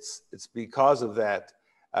it's because of that,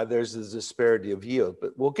 there's this disparity of yield.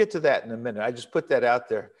 But we'll get to that in a minute. I just put that out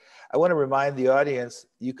there. I want to remind the audience,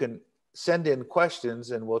 you can send in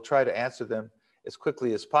questions and we'll try to answer them as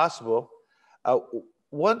quickly as possible.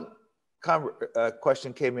 One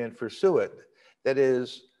question came in for Suet, that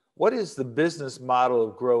is, what is the business model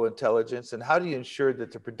of Grow Intelligence, and how do you ensure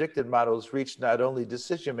that the predicted models reach not only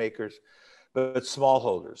decision makers, but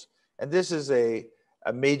smallholders? And this is a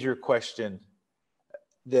major question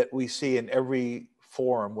that we see in every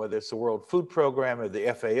forum, whether it's the World Food Program or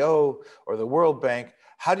the FAO or the World Bank.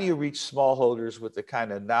 How do you reach smallholders with the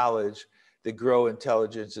kind of knowledge that Grow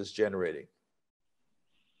Intelligence is generating?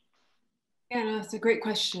 Yeah, no, that's a great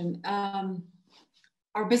question.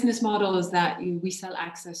 Our business model is that we sell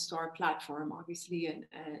access to our platform, obviously, and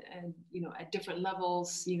at different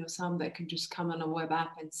levels. Some that can just come on a web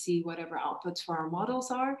app and see whatever outputs for our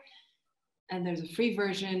models are. And there's a free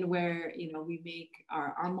version where we make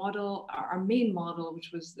our model, our main model,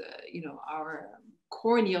 which was our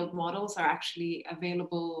corn yield models, are actually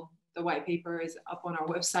available. The white paper is up on our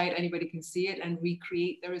website. Anybody can see it and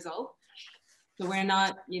recreate the result. So we're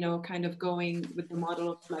not, kind of going with the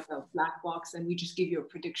model of like a black box and we just give you a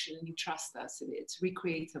prediction and you trust us. It's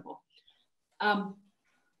recreatable.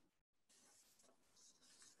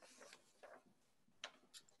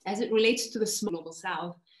 As it relates to the global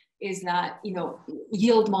south, is that,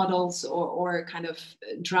 yield models or kind of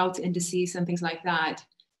drought indices and things like that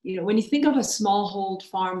you know, when you think of a smallhold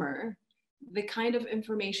farmer, the kind of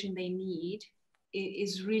information they need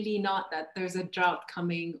is really not that there's a drought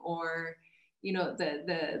coming, or, you know,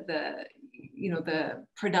 the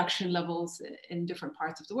production levels in different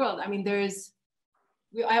parts of the world. I mean,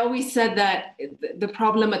 I always said that the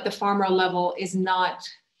problem at the farmer level is not,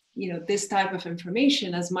 you know, this type of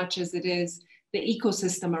information as much as it is the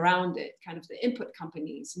ecosystem around it, kind of the input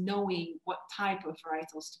companies knowing what type of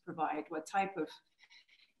varietals to provide, what type of,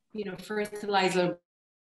 you know, fertilizer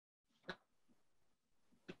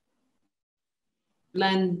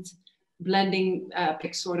blending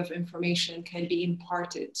sort of information can be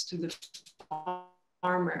imparted to the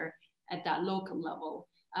farmer at that local level,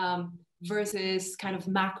 versus kind of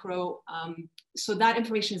macro. So that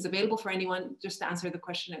information is available for anyone, just to answer the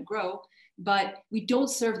question at Grow, but we don't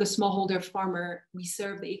serve the smallholder farmer, we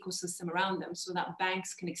serve the ecosystem around them, so that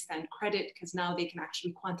banks can extend credit because now they can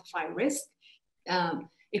actually quantify risk.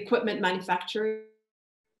 Equipment manufacturers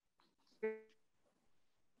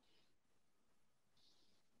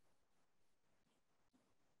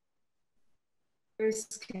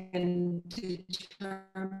can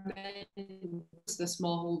determine the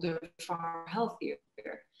smallholder farmer healthier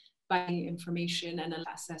by information and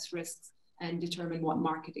assess risks and determine what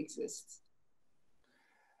market exists.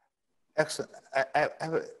 Excellent. I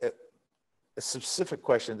have a specific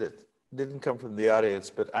question that didn't come from the audience,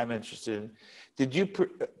 but I'm interested in. Did you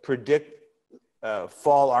predict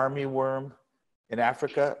fall armyworm in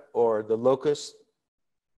Africa or the locust?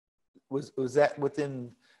 Was that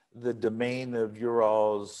within the domain of your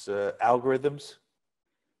all's algorithms?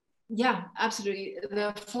 Yeah, absolutely.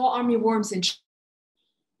 The fall armyworms in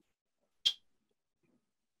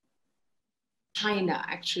China,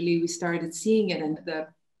 actually, we started seeing it, and the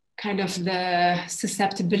kind of the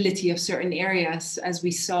susceptibility of certain areas as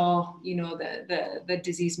we saw, you know, the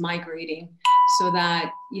disease migrating, so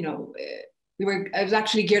that, you know, it was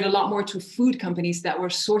actually geared a lot more to food companies that were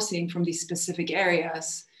sourcing from these specific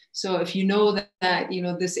areas. So if you know that you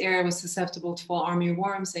know, this area was susceptible to fall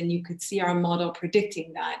armyworms, and you could see our model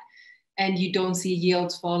predicting that, and you don't see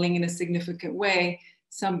yields falling in a significant way,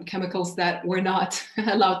 some chemicals that were not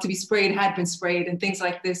allowed to be sprayed had been sprayed, and things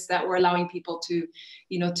like this that were allowing people to,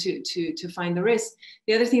 you know, to find the risk.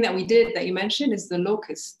 The other thing that we did that you mentioned is the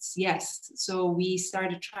locusts. Yes, so we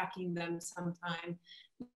started tracking them sometime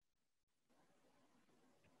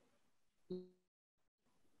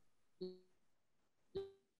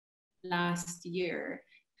last year,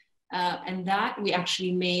 and that we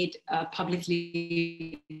actually made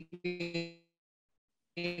publicly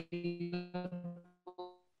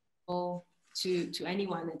to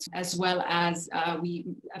anyone, as well as we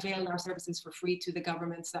availed our services for free to the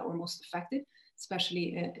governments that were most affected,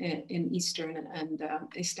 especially in Eastern and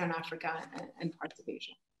Eastern Africa and parts of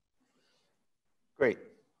Asia. Great.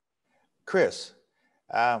 Chris,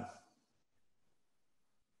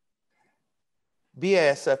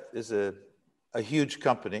 BASF is a huge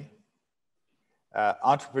company.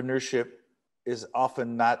 Entrepreneurship is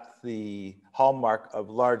often not the hallmark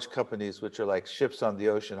of large companies, which are like ships on the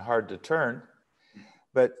ocean, hard to turn.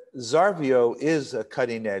 But Xarvio is a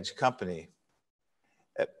cutting edge company.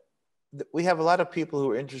 We have a lot of people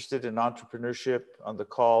who are interested in entrepreneurship on the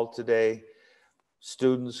call today,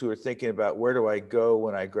 students who are thinking about where do I go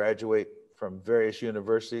when I graduate from various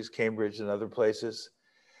universities, Cambridge and other places.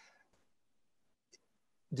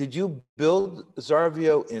 Did you build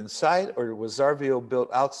Xarvio inside, or was Xarvio built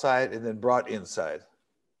outside and then brought inside?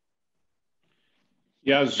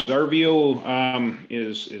 Yeah, Xarvio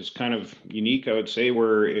is kind of unique, I would say,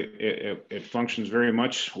 where it functions very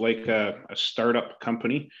much like a startup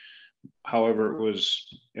company. However, it was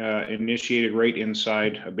initiated right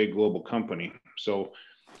inside a big global company. So,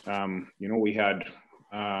 you know, we had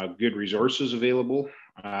good resources available,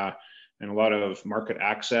 and a lot of market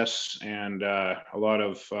access, and a lot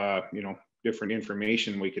of you know, different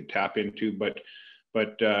information we could tap into. But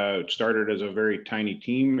it started as a very tiny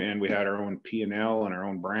team, and we had our own P&L and our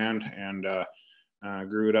own brand, and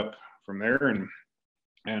grew it up from there.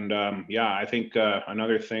 And yeah, I think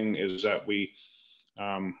another thing is that we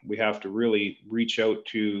have to really reach out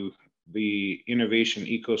to the innovation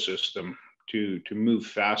ecosystem to move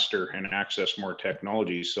faster and access more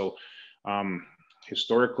technology. So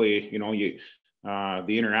historically, you know,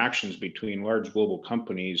 the interactions between large global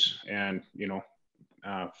companies and, you know,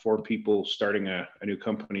 4 people starting a new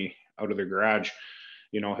company out of their garage,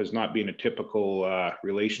 you know, has not been a typical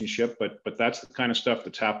relationship, but that's the kind of stuff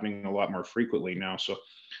that's happening a lot more frequently now. So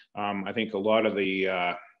I think a lot of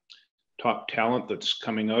the top talent that's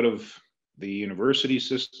coming out of the university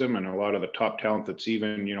system, and a lot of the top talent that's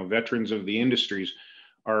even, you know, veterans of the industries,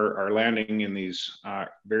 are landing in these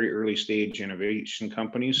very early stage innovation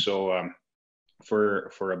companies. So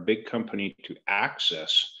for a big company to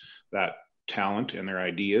access that talent and their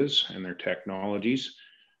ideas and their technologies,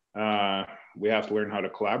 we have to learn how to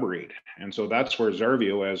collaborate. And so that's where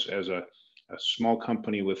Xarvio, as a small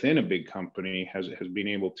company within a big company, has been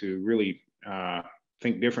able to really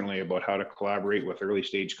think differently about how to collaborate with early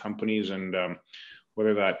stage companies, and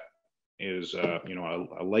whether that is a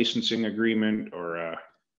licensing agreement or a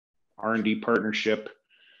R&D partnership,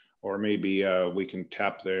 or maybe we can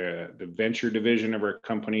tap the venture division of our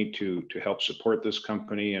company to help support this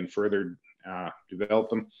company and further develop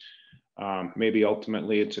them. Maybe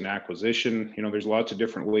ultimately it's an acquisition. There's lots of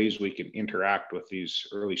different ways we can interact with these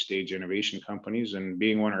early stage innovation companies, and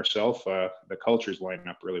being one ourselves, the cultures line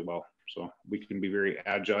up really well. So we can be very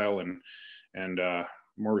agile and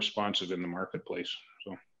more responsive in the marketplace.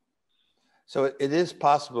 So it is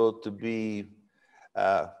possible to be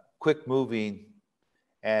quick moving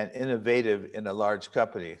and innovative in a large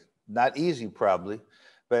company. Not easy probably,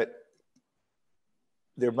 but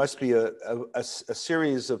there must be a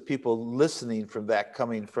series of people listening from that,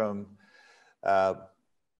 coming from the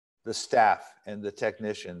staff and the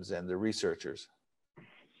technicians and the researchers.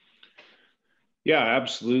 Yeah,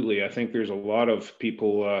 absolutely. I think there's a lot of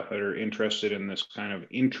people that are interested in this kind of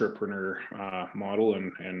intrapreneur model,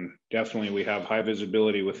 and definitely we have high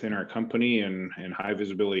visibility within our company and high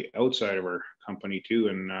visibility outside of our company too.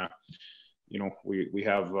 And we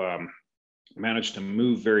have managed to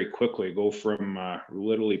move very quickly, go from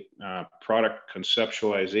literally product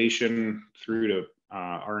conceptualization through to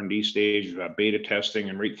R&D stage, beta testing,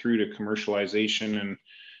 and right through to commercialization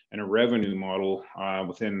and a revenue model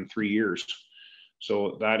within 3 years.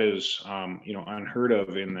 So that is, unheard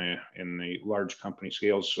of in the large company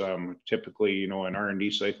scales. Typically, an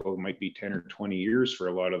R&D cycle might be 10 or 20 years for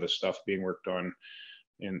a lot of the stuff being worked on.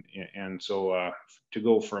 And so to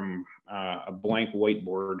go from a blank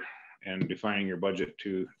whiteboard and defining your budget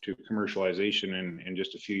to commercialization in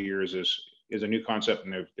just a few years is a new concept.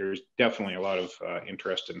 And there's definitely a lot of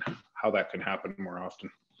interest in how that can happen more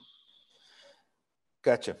often.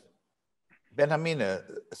 Gotcha. Benjamina,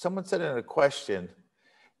 someone said in a question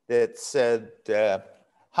that said,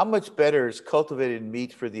 how much better is cultivated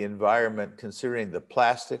meat for the environment considering the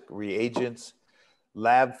plastic, reagents,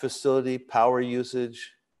 lab facility, power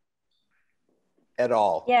usage, et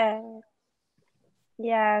al?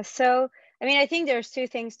 Yeah. So, I think there's two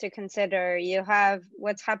things to consider. You have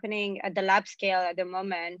what's happening at the lab scale at the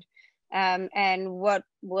moment, and what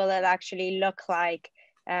will it actually look like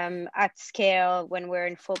at scale when we're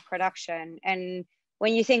in full production. And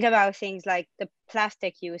when you think about things like the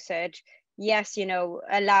plastic usage, yes,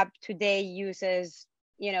 a lab today uses,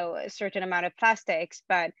 a certain amount of plastics,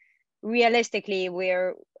 but realistically,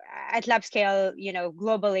 we're at lab scale,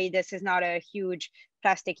 globally, this is not a huge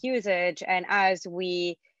plastic usage. And as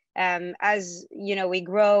we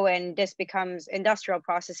grow and this becomes industrial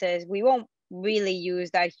processes, we won't really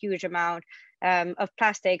use that huge amount of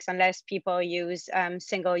plastics unless people use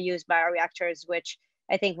single-use bioreactors, which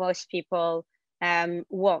I think most people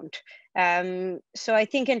won't. So I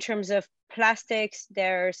think in terms of plastics,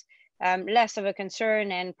 there's less of a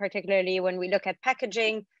concern, and particularly when we look at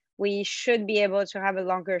packaging, we should be able to have a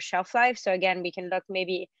longer shelf life. So again, we can look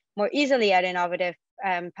maybe more easily at innovative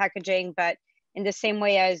packaging, but in the same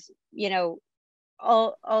way as,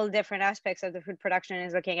 all different aspects of the food production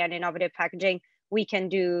is looking at innovative packaging, we can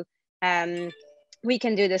do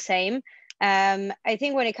the same. I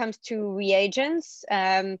think when it comes to reagents,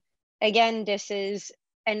 again, this is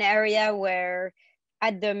an area where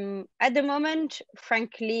at the moment,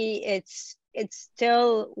 frankly, it's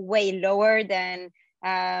still way lower than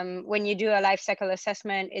when you do a life cycle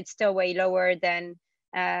assessment, it's still way lower than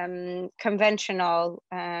conventional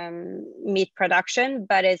meat production,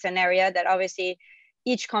 but it's an area that obviously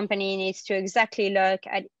each company needs to exactly look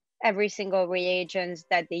at every single reagents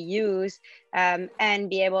that they use and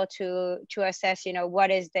be able to assess, what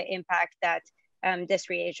is the impact that this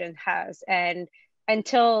reagent has. And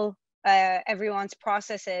until everyone's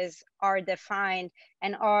processes are defined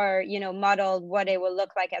and are, modeled what it will look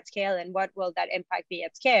like at scale and what will that impact be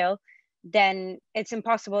at scale, then it's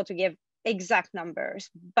impossible to give exact numbers.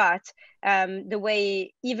 But the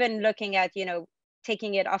way, even looking at,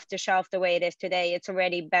 taking it off the shelf the way it is today, it's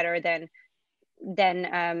already better than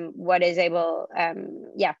what is able,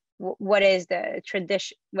 what is the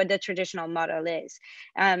traditional model is.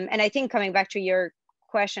 And I think coming back to your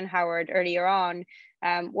question, Howard, earlier on,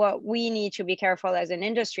 what we need to be careful as an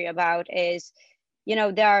industry about is,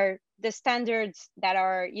 there are the standards that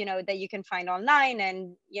are, that you can find online,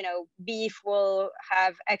 and, beef will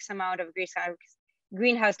have X amount of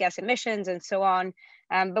greenhouse gas emissions and so on.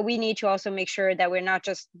 But we need to also make sure that we're not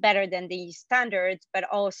just better than these standards, but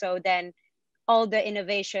also then all the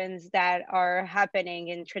innovations that are happening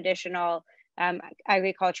in traditional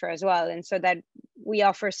agriculture as well. And so that we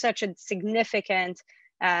offer such a significant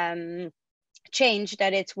change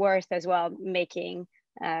that it's worth as well making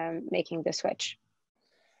the switch.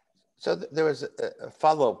 So there was a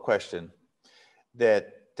follow-up question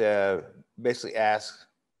that basically asks,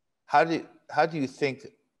 how do you think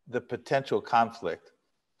the potential conflict,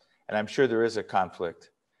 and I'm sure there is a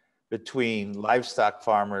conflict, between livestock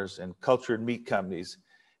farmers and cultured meat companies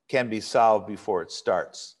can be solved before it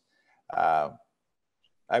starts?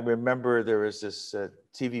 I remember there was this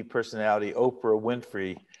TV personality, Oprah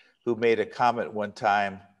Winfrey, who made a comment one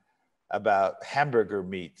time about hamburger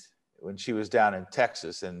meat when she was down in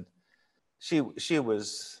Texas, and she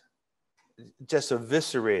was just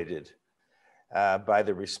eviscerated by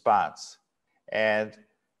the response. And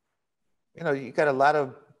you know, you got a lot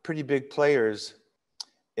of pretty big players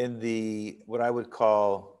in the what I would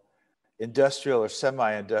call industrial or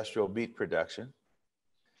semi-industrial meat production.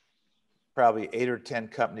 Probably 8 or 10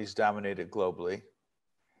 companies dominated globally,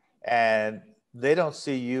 and they don't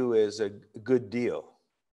see you as a good deal.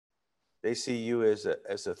 They see you as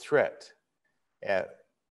a threat.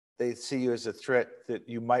 They see you as a threat that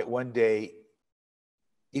you might one day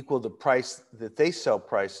equal the price that they sell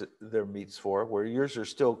their meats for, where yours are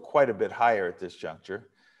still quite a bit higher at this juncture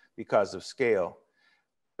because of scale.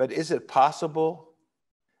 But is it possible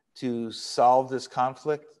to solve this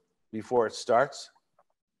conflict before it starts?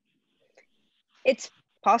 It's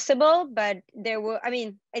possible, but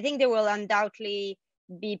I think there will undoubtedly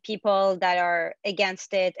be people that are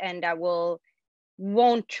against it and that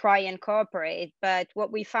won't try and cooperate. But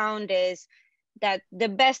what we found is that the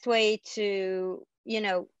best way to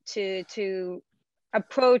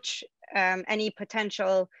approach any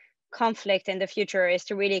potential conflict in the future is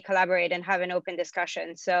to really collaborate and have an open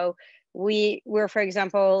discussion. So we're, for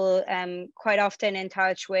example, quite often in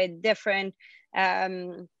touch with different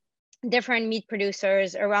meat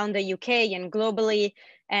producers around the UK and globally,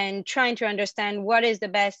 and trying to understand what is the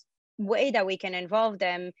best way that we can involve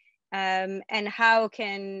them, and how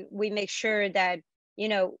can we make sure that, you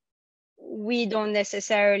know, we don't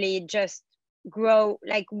necessarily just grow,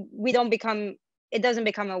 like it doesn't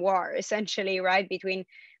become a war essentially, right, between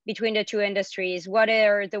the two industries. What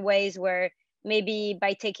are the ways where maybe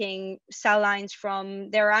by taking cell lines from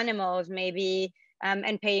their animals, maybe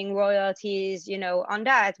and paying royalties, you know, on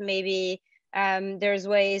that, maybe there's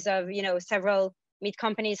ways of, you know, several meat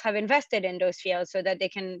companies have invested in those fields so that they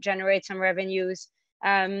can generate some revenues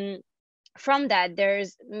from that.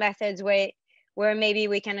 There's methods where maybe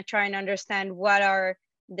we can try and understand what are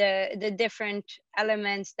the different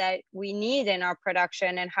elements that we need in our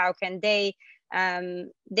production and how can they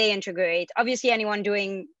integrate. Obviously, anyone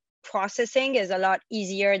doing processing is a lot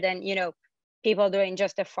easier than, you know, people doing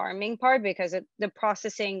just the farming part, because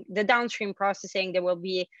the downstream processing, there will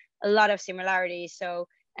be a lot of similarities. So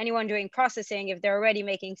anyone doing processing, if they're already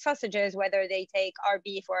making sausages, whether they take our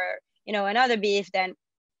beef or, you know, another beef, then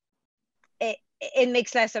it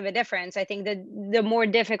makes less of a difference. I think the more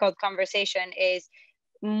difficult conversation is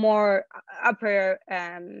more upper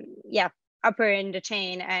in the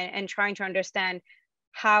chain, and trying to understand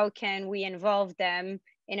how can we involve them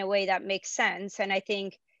in a way that makes sense. And I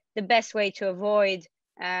think the best way to avoid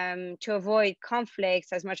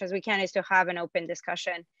conflicts as much as we can is to have an open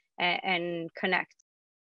discussion and connect.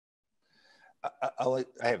 I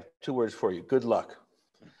have 2 words for you. Good luck.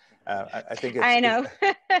 I think it's. I know.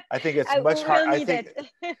 I think it's much harder. I think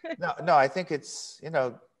it. no. I think it's, you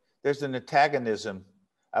know, there's an antagonism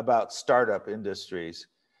about startup industries.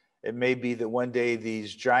 It may be that one day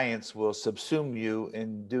these giants will subsume you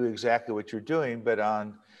and do exactly what you're doing, but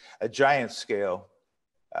on a giant scale,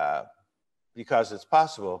 because it's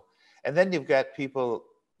possible. And then you've got people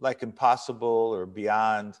like Impossible or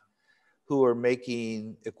Beyond who are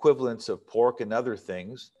making equivalents of pork and other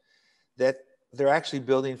things, that they're actually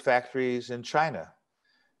building factories in China,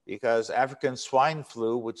 because African swine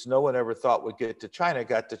flu, which no one ever thought would get to China,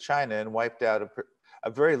 got to China and wiped out a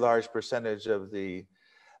very large percentage of the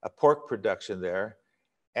pork production there.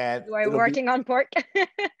 And we're working on pork.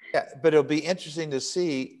 Yeah, but it'll be interesting to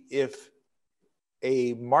see if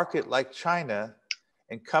a market like China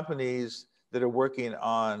and companies that are working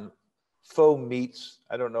on faux meats,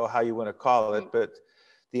 I don't know how you want to call it, but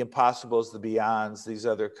the Impossibles, the Beyonds, these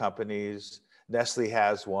other companies, Nestle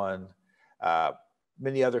has one,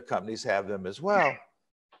 many other companies have them as well.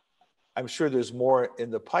 I'm sure there's more in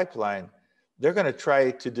the pipeline. They're going to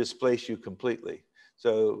try to displace you completely.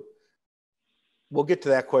 So we'll get to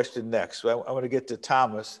that question next. I want to get to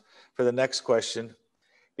Thomas for the next question,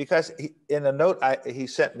 because in a note he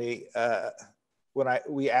sent me when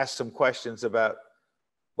we asked some questions about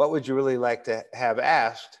what would you really like to have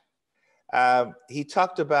asked, he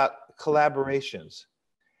talked about collaborations.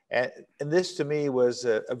 And this to me was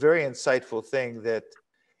a very insightful thing, that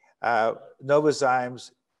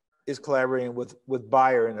Novozymes is collaborating with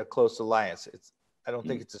Bayer in a close alliance. I don't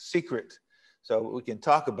think it's a secret, so we can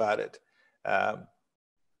talk about it.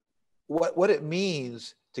 What it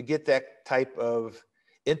means to get that type of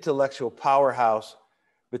intellectual powerhouse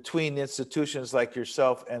between institutions like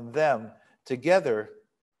yourself and them together.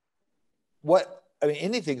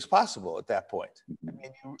 Anything's possible at that point. I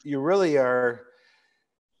mean, you really are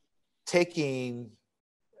taking,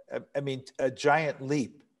 a giant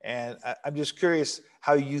leap. And I'm just curious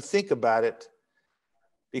how you think about it,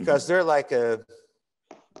 because they're like the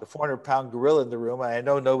 400-pound gorilla in the room. I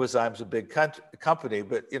know Novozymes is a big company,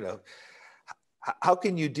 but how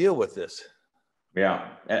can you deal with this? Yeah,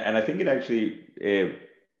 and I think it actually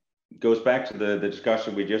goes back to the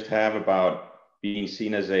discussion we just have about being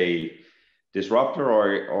seen as a disruptor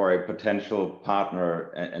or a potential partner.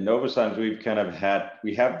 And Novozymes,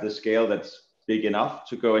 we have the scale that's big enough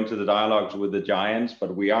to go into the dialogues with the giants,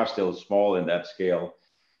 but we are still small in that scale.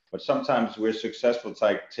 But sometimes we're successful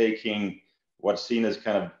taking what's seen as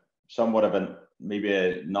kind of somewhat of maybe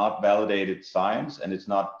a not validated science, and it's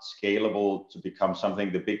not scalable to become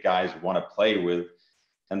something the big guys want to play with,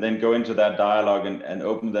 and then go into that dialogue and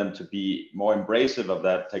open them to be more embracive of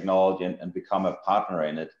that technology and become a partner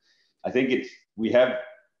in it. I think we have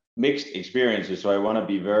mixed experiences, so I want to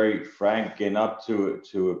be very frank, and not to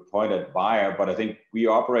point at Bayer, but I think we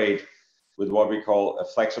operate with what we call a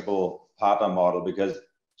flexible partner model, because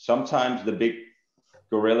sometimes the big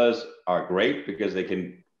gorillas are great because they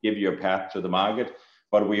can give you a path to the market,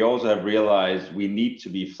 but we also have realized we need to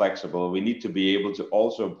be flexible. We need to be able to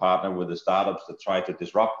also partner with the startups that try to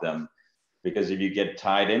disrupt them, because if you get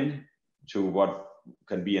tied in to what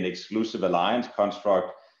can be an exclusive alliance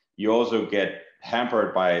construct, you also get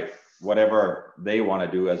hampered by whatever they want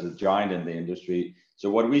to do as a giant in the industry. So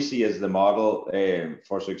what we see as the model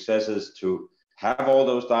for success is to have all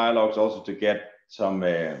those dialogues, also to get some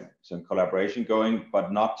collaboration going,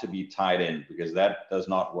 but not to be tied in, because that does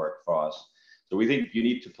not work for us. So we think you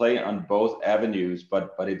need to play on both avenues,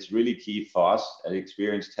 but it's really key for us. And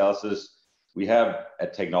experience tells us we have a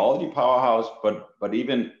technology powerhouse, but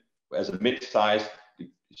even as a mid-sized,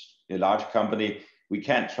 large company, we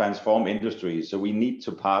can't transform industries. So we need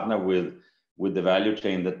to partner with the value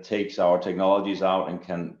chain that takes our technologies out and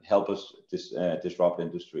can help us disrupt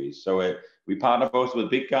industries. So we partner both with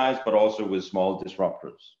big guys, but also with small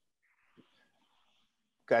disruptors.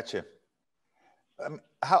 Gotcha.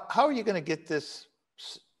 How are you going to get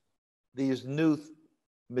these new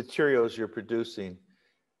materials you're producing?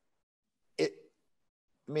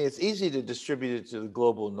 It's easy to distribute it to the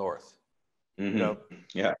global north. Mm-hmm.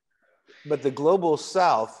 Yeah. But the global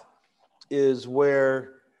south is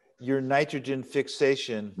where your nitrogen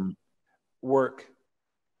fixation work,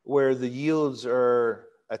 where the yields are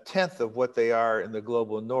 1/10 of what they are in the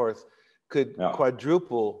global north, could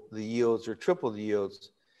quadruple the yields or triple the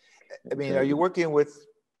yields. I mean, are you working with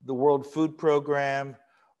the World Food Program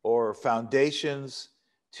or foundations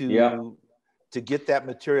to get that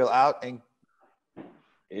material out? And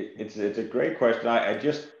it's a great question. I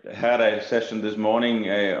just had a session this morning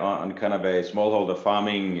on kind of a smallholder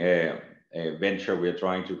farming venture we're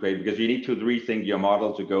trying to create, because you need to rethink your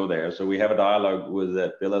model to go there. So we have a dialogue with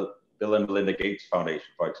the Bill and Melinda Gates Foundation,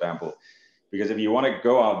 for example, because if you want to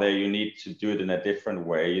go out there, you need to do it in a different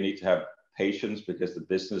way. You need to have patience, because the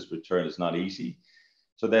business return is not easy.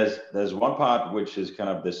 So there's one part which is kind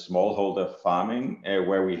of the smallholder farming,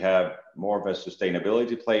 where we have more of a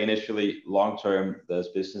sustainability play initially. Long term, there's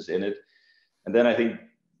business in it. And then I think,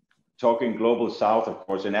 talking global south, of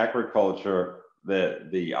course, in agriculture,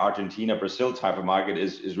 the Argentina, Brazil type of market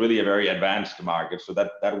is really a very advanced market. So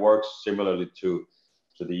that works similarly to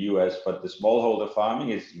the US, but the smallholder farming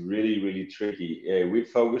is really, really tricky. We've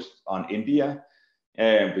focused on India,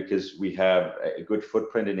 because we have a good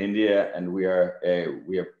footprint in India, and we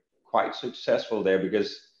are quite successful there, because,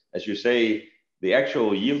 as you say, the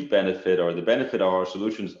actual yield benefit or the benefit of our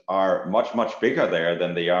solutions are much, much bigger there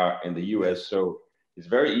than they are in the US. So it's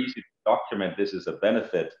very easy to document this as a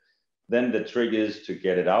benefit. Then the trick is to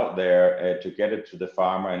get it out there, to get it to the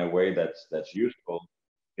farmer in a way that's useful.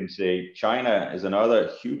 You can say China is another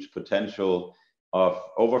huge potential of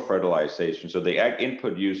over-fertilization. So the ag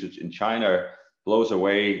input usage in China blows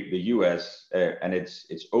away the US, and it's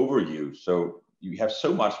overused. So you have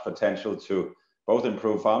so much potential to both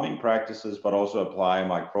improve farming practices, but also apply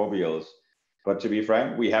microbials. But to be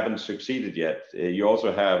frank, we haven't succeeded yet. You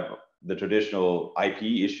also have the traditional IP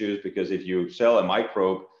issues, because if you sell a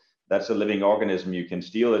microbe, that's a living organism, you can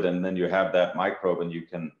steal it, and then you have that microbe and you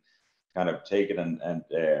can kind of take it and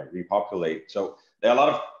repopulate. So there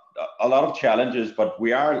are a lot of challenges, but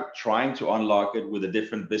we are trying to unlock it with a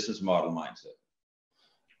different business model mindset.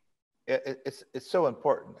 It's so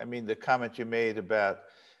important. I mean, the comment you made about,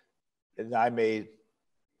 and I made,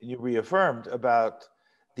 and you reaffirmed about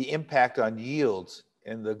the impact on yields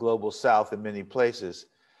in the global South in many places,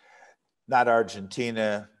 not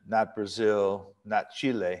Argentina, not Brazil, not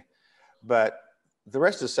Chile, but the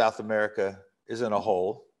rest of South America is in a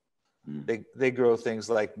hole. They grow things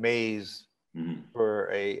like maize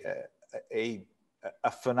for a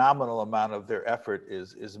phenomenal amount of their effort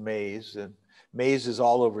is maize, and maize is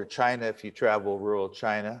all over China if you travel rural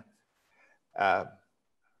China.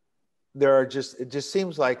 There are it just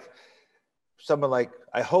seems like someone like,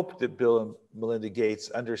 I hope that Bill and Melinda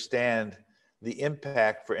Gates understand the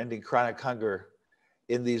impact for ending chronic hunger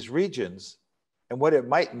in these regions and what it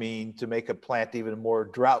might mean to make a plant even more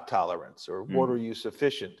drought tolerant or water use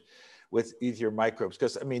efficient with your microbes.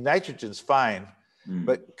 Because I mean, nitrogen's fine,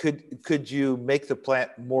 but could you make the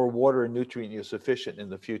plant more water and nutrient use efficient in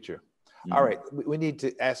the future? All right, we need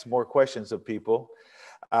to ask more questions of people.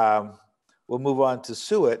 We'll move on to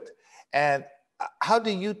Suet. And how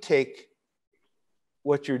do you take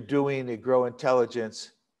what you're doing at Grow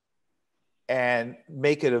Intelligence and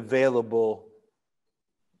make it available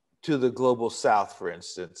to the global South, for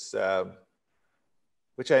instance,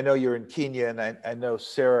 which I know you're in Kenya, and I know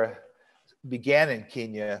Sara began in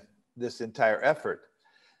Kenya this entire effort.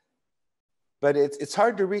 But it's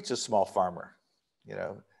hard to reach a small farmer. You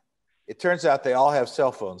know, it turns out they all have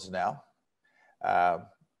cell phones now.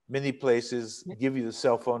 Many places give you the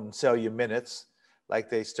cell phone and sell you minutes, like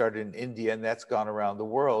they started in India, and that's gone around the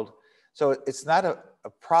world. So it's not a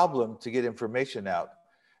problem to get information out.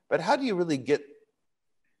 But how do you really get,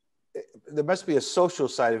 there must be a social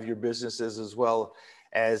side of your businesses as well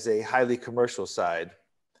as a highly commercial side,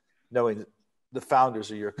 knowing the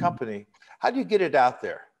founders of your company. How do you get it out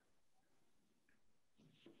there?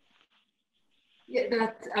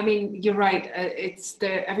 Yeah, I mean, you're right.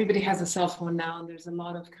 Everybody has a cell phone now, and there's a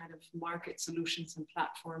lot of kind of market solutions and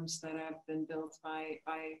platforms that have been built by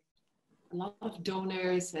a lot of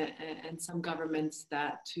donors and some governments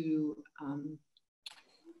that to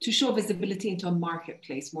show visibility into a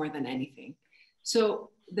marketplace more than anything. So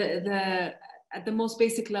at the most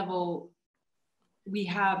basic level, we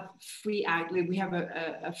have free we have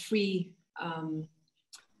a free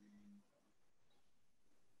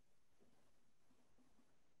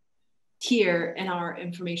tier in our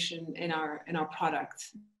information in our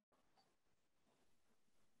product.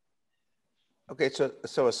 Okay,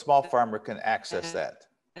 so a small farmer can access that.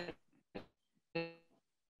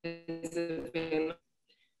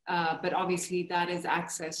 But obviously that is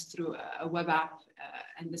accessed through a web app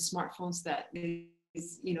and the smartphones that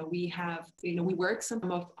is, you know, we have, you know, we work,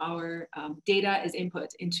 some of our data is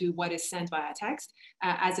input into what is sent via text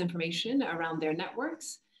as information around their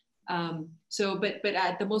networks. But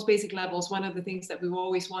at the most basic levels, one of the things that we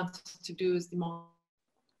always want to do is democratize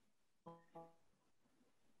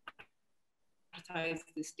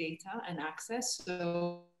this data and access.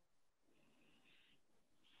 So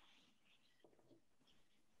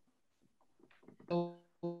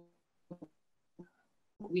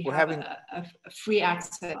we're having a free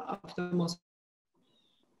access of the most.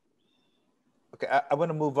 Okay, I want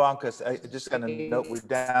to move on because I just got a note. We're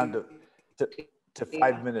down to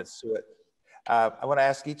 5 minutes to it. I want to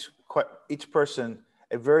ask each person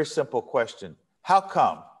a very simple question. How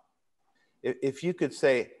come? If you could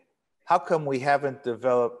say, how come we haven't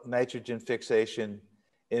developed nitrogen fixation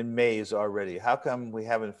in maize already? How come we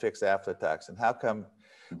haven't fixed aflatoxin? How come?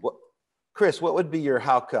 Chris, what would be your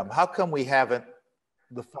how come? How come we haven't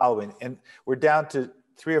the following? And we're down to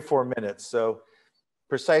 3 or 4 minutes. So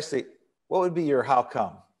precisely, what would be your how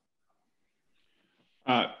come?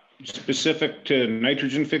 Specific to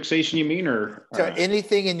nitrogen fixation, you mean, or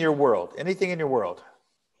anything in your world? Anything in your world?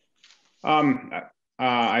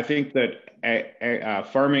 I think that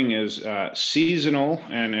farming is seasonal,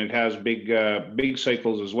 and it has big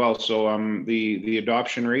cycles as well. So the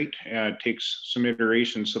adoption rate takes some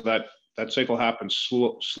iteration, so that cycle happens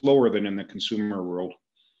slower than in the consumer world.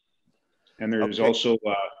 And there's also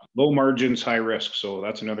low margins, high risk. So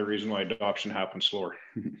that's another reason why adoption happens slower.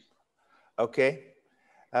 Okay.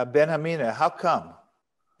 Benjamina, how come?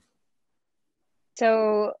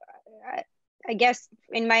 So I guess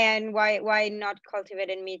in my end, why not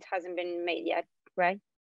cultivated meat hasn't been made yet, right?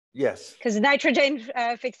 Yes. Because nitrogen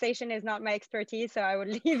fixation is not my expertise, so I would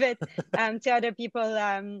leave it to other people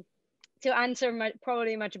to answer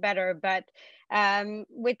probably much better. But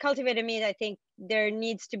with cultivated meat, I think there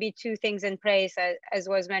needs to be two things in place, as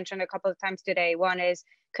was mentioned a couple of times today. One is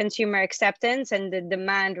consumer acceptance and the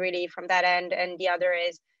demand really from that end, and the other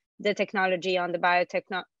is the technology on the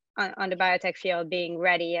biotech field being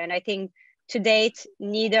ready. And I think to date,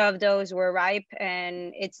 neither of those were ripe,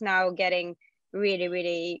 and it's now getting really,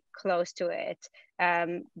 really close to it.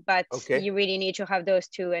 But you really need to have those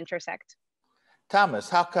two intersect. Thomas,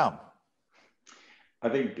 how come? I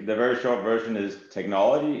think the very short version is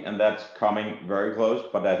technology, and that's coming very close.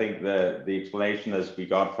 But I think the explanation as we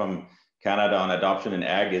got from Canada on adoption in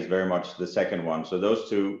ag is very much the second one. So those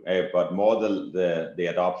two, but more the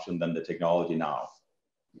adoption than the technology now.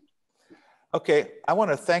 Okay, I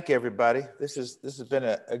want to thank everybody. This has been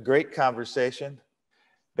a great conversation.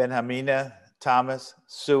 Benjamina, Thomas,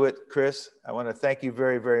 Suet, Chris, I want to thank you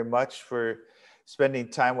very, very much for spending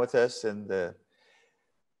time with us at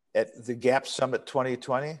the GapSummit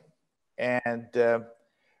 2020. And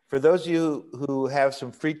for those of you who have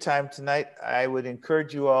some free time tonight, I would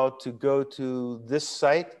encourage you all to go to this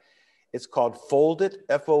site. It's called Foldit,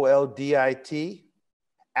 F-O-L-D-I-T,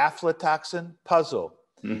 Aflatoxin Puzzle.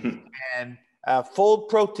 And fold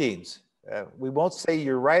proteins. We won't say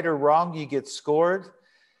you're right or wrong, you get scored.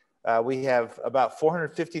 We have about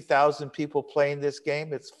 450,000 people playing this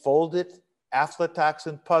game. It's Foldit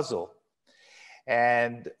Aflatoxin Puzzle.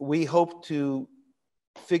 And we hope to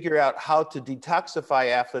figure out how to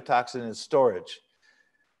detoxify aflatoxin in storage.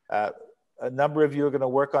 A number of you are going to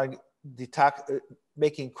work on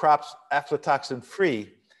making crops aflatoxin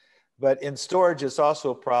free, but in storage it's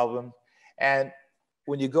also a problem. And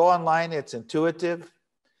when you go online, it's intuitive.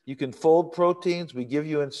 You can fold proteins. We give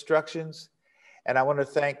you instructions. And I want to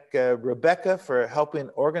thank Rebecca for helping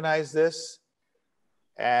organize this.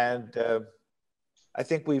 And I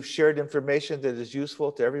think we've shared information that is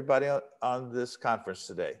useful to everybody on this conference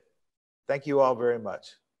today. Thank you all very much.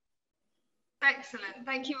 Excellent.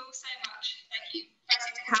 Thank you all so much. Thank you,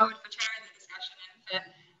 President Howard, for chairing the discussion,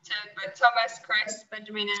 and to Thomas, Chris,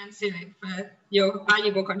 Benjamina, and Suet for your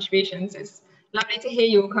valuable contributions. It's lovely to hear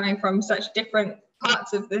you all coming from such different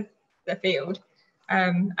parts of the field,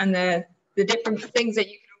 and the different things that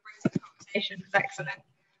you can all bring to the conversation was excellent.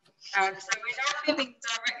 So we're now moving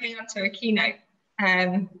directly onto a keynote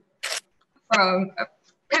from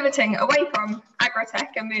pivoting away from AgriTech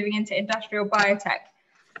and moving into industrial biotech.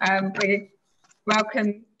 We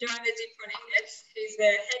welcome Joanna Dupont-Inglis, who's the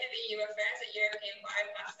head of EU affairs at European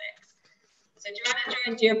Bioplastics. So Joanna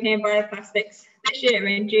joined European Bioplastics this year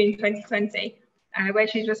in June 2020, where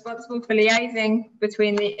she's responsible for liaising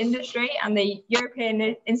between the industry and the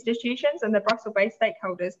European institutions and the Brussels-based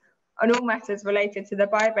stakeholders on all matters related to the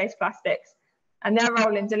bio-based plastics and their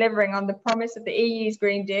role in delivering on the promise of the EU's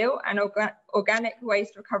Green Deal and organic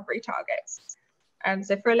waste recovery targets.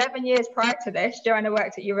 So for 11 years prior to this, Joanna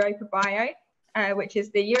worked at Europa Bio, which is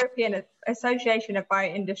the European Association of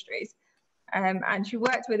Bioindustries. And she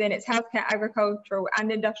worked within its healthcare, agricultural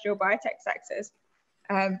and industrial biotech sectors.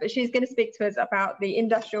 But she's going to speak to us about the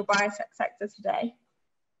industrial biotech sector today.